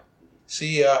by.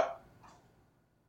 See ya.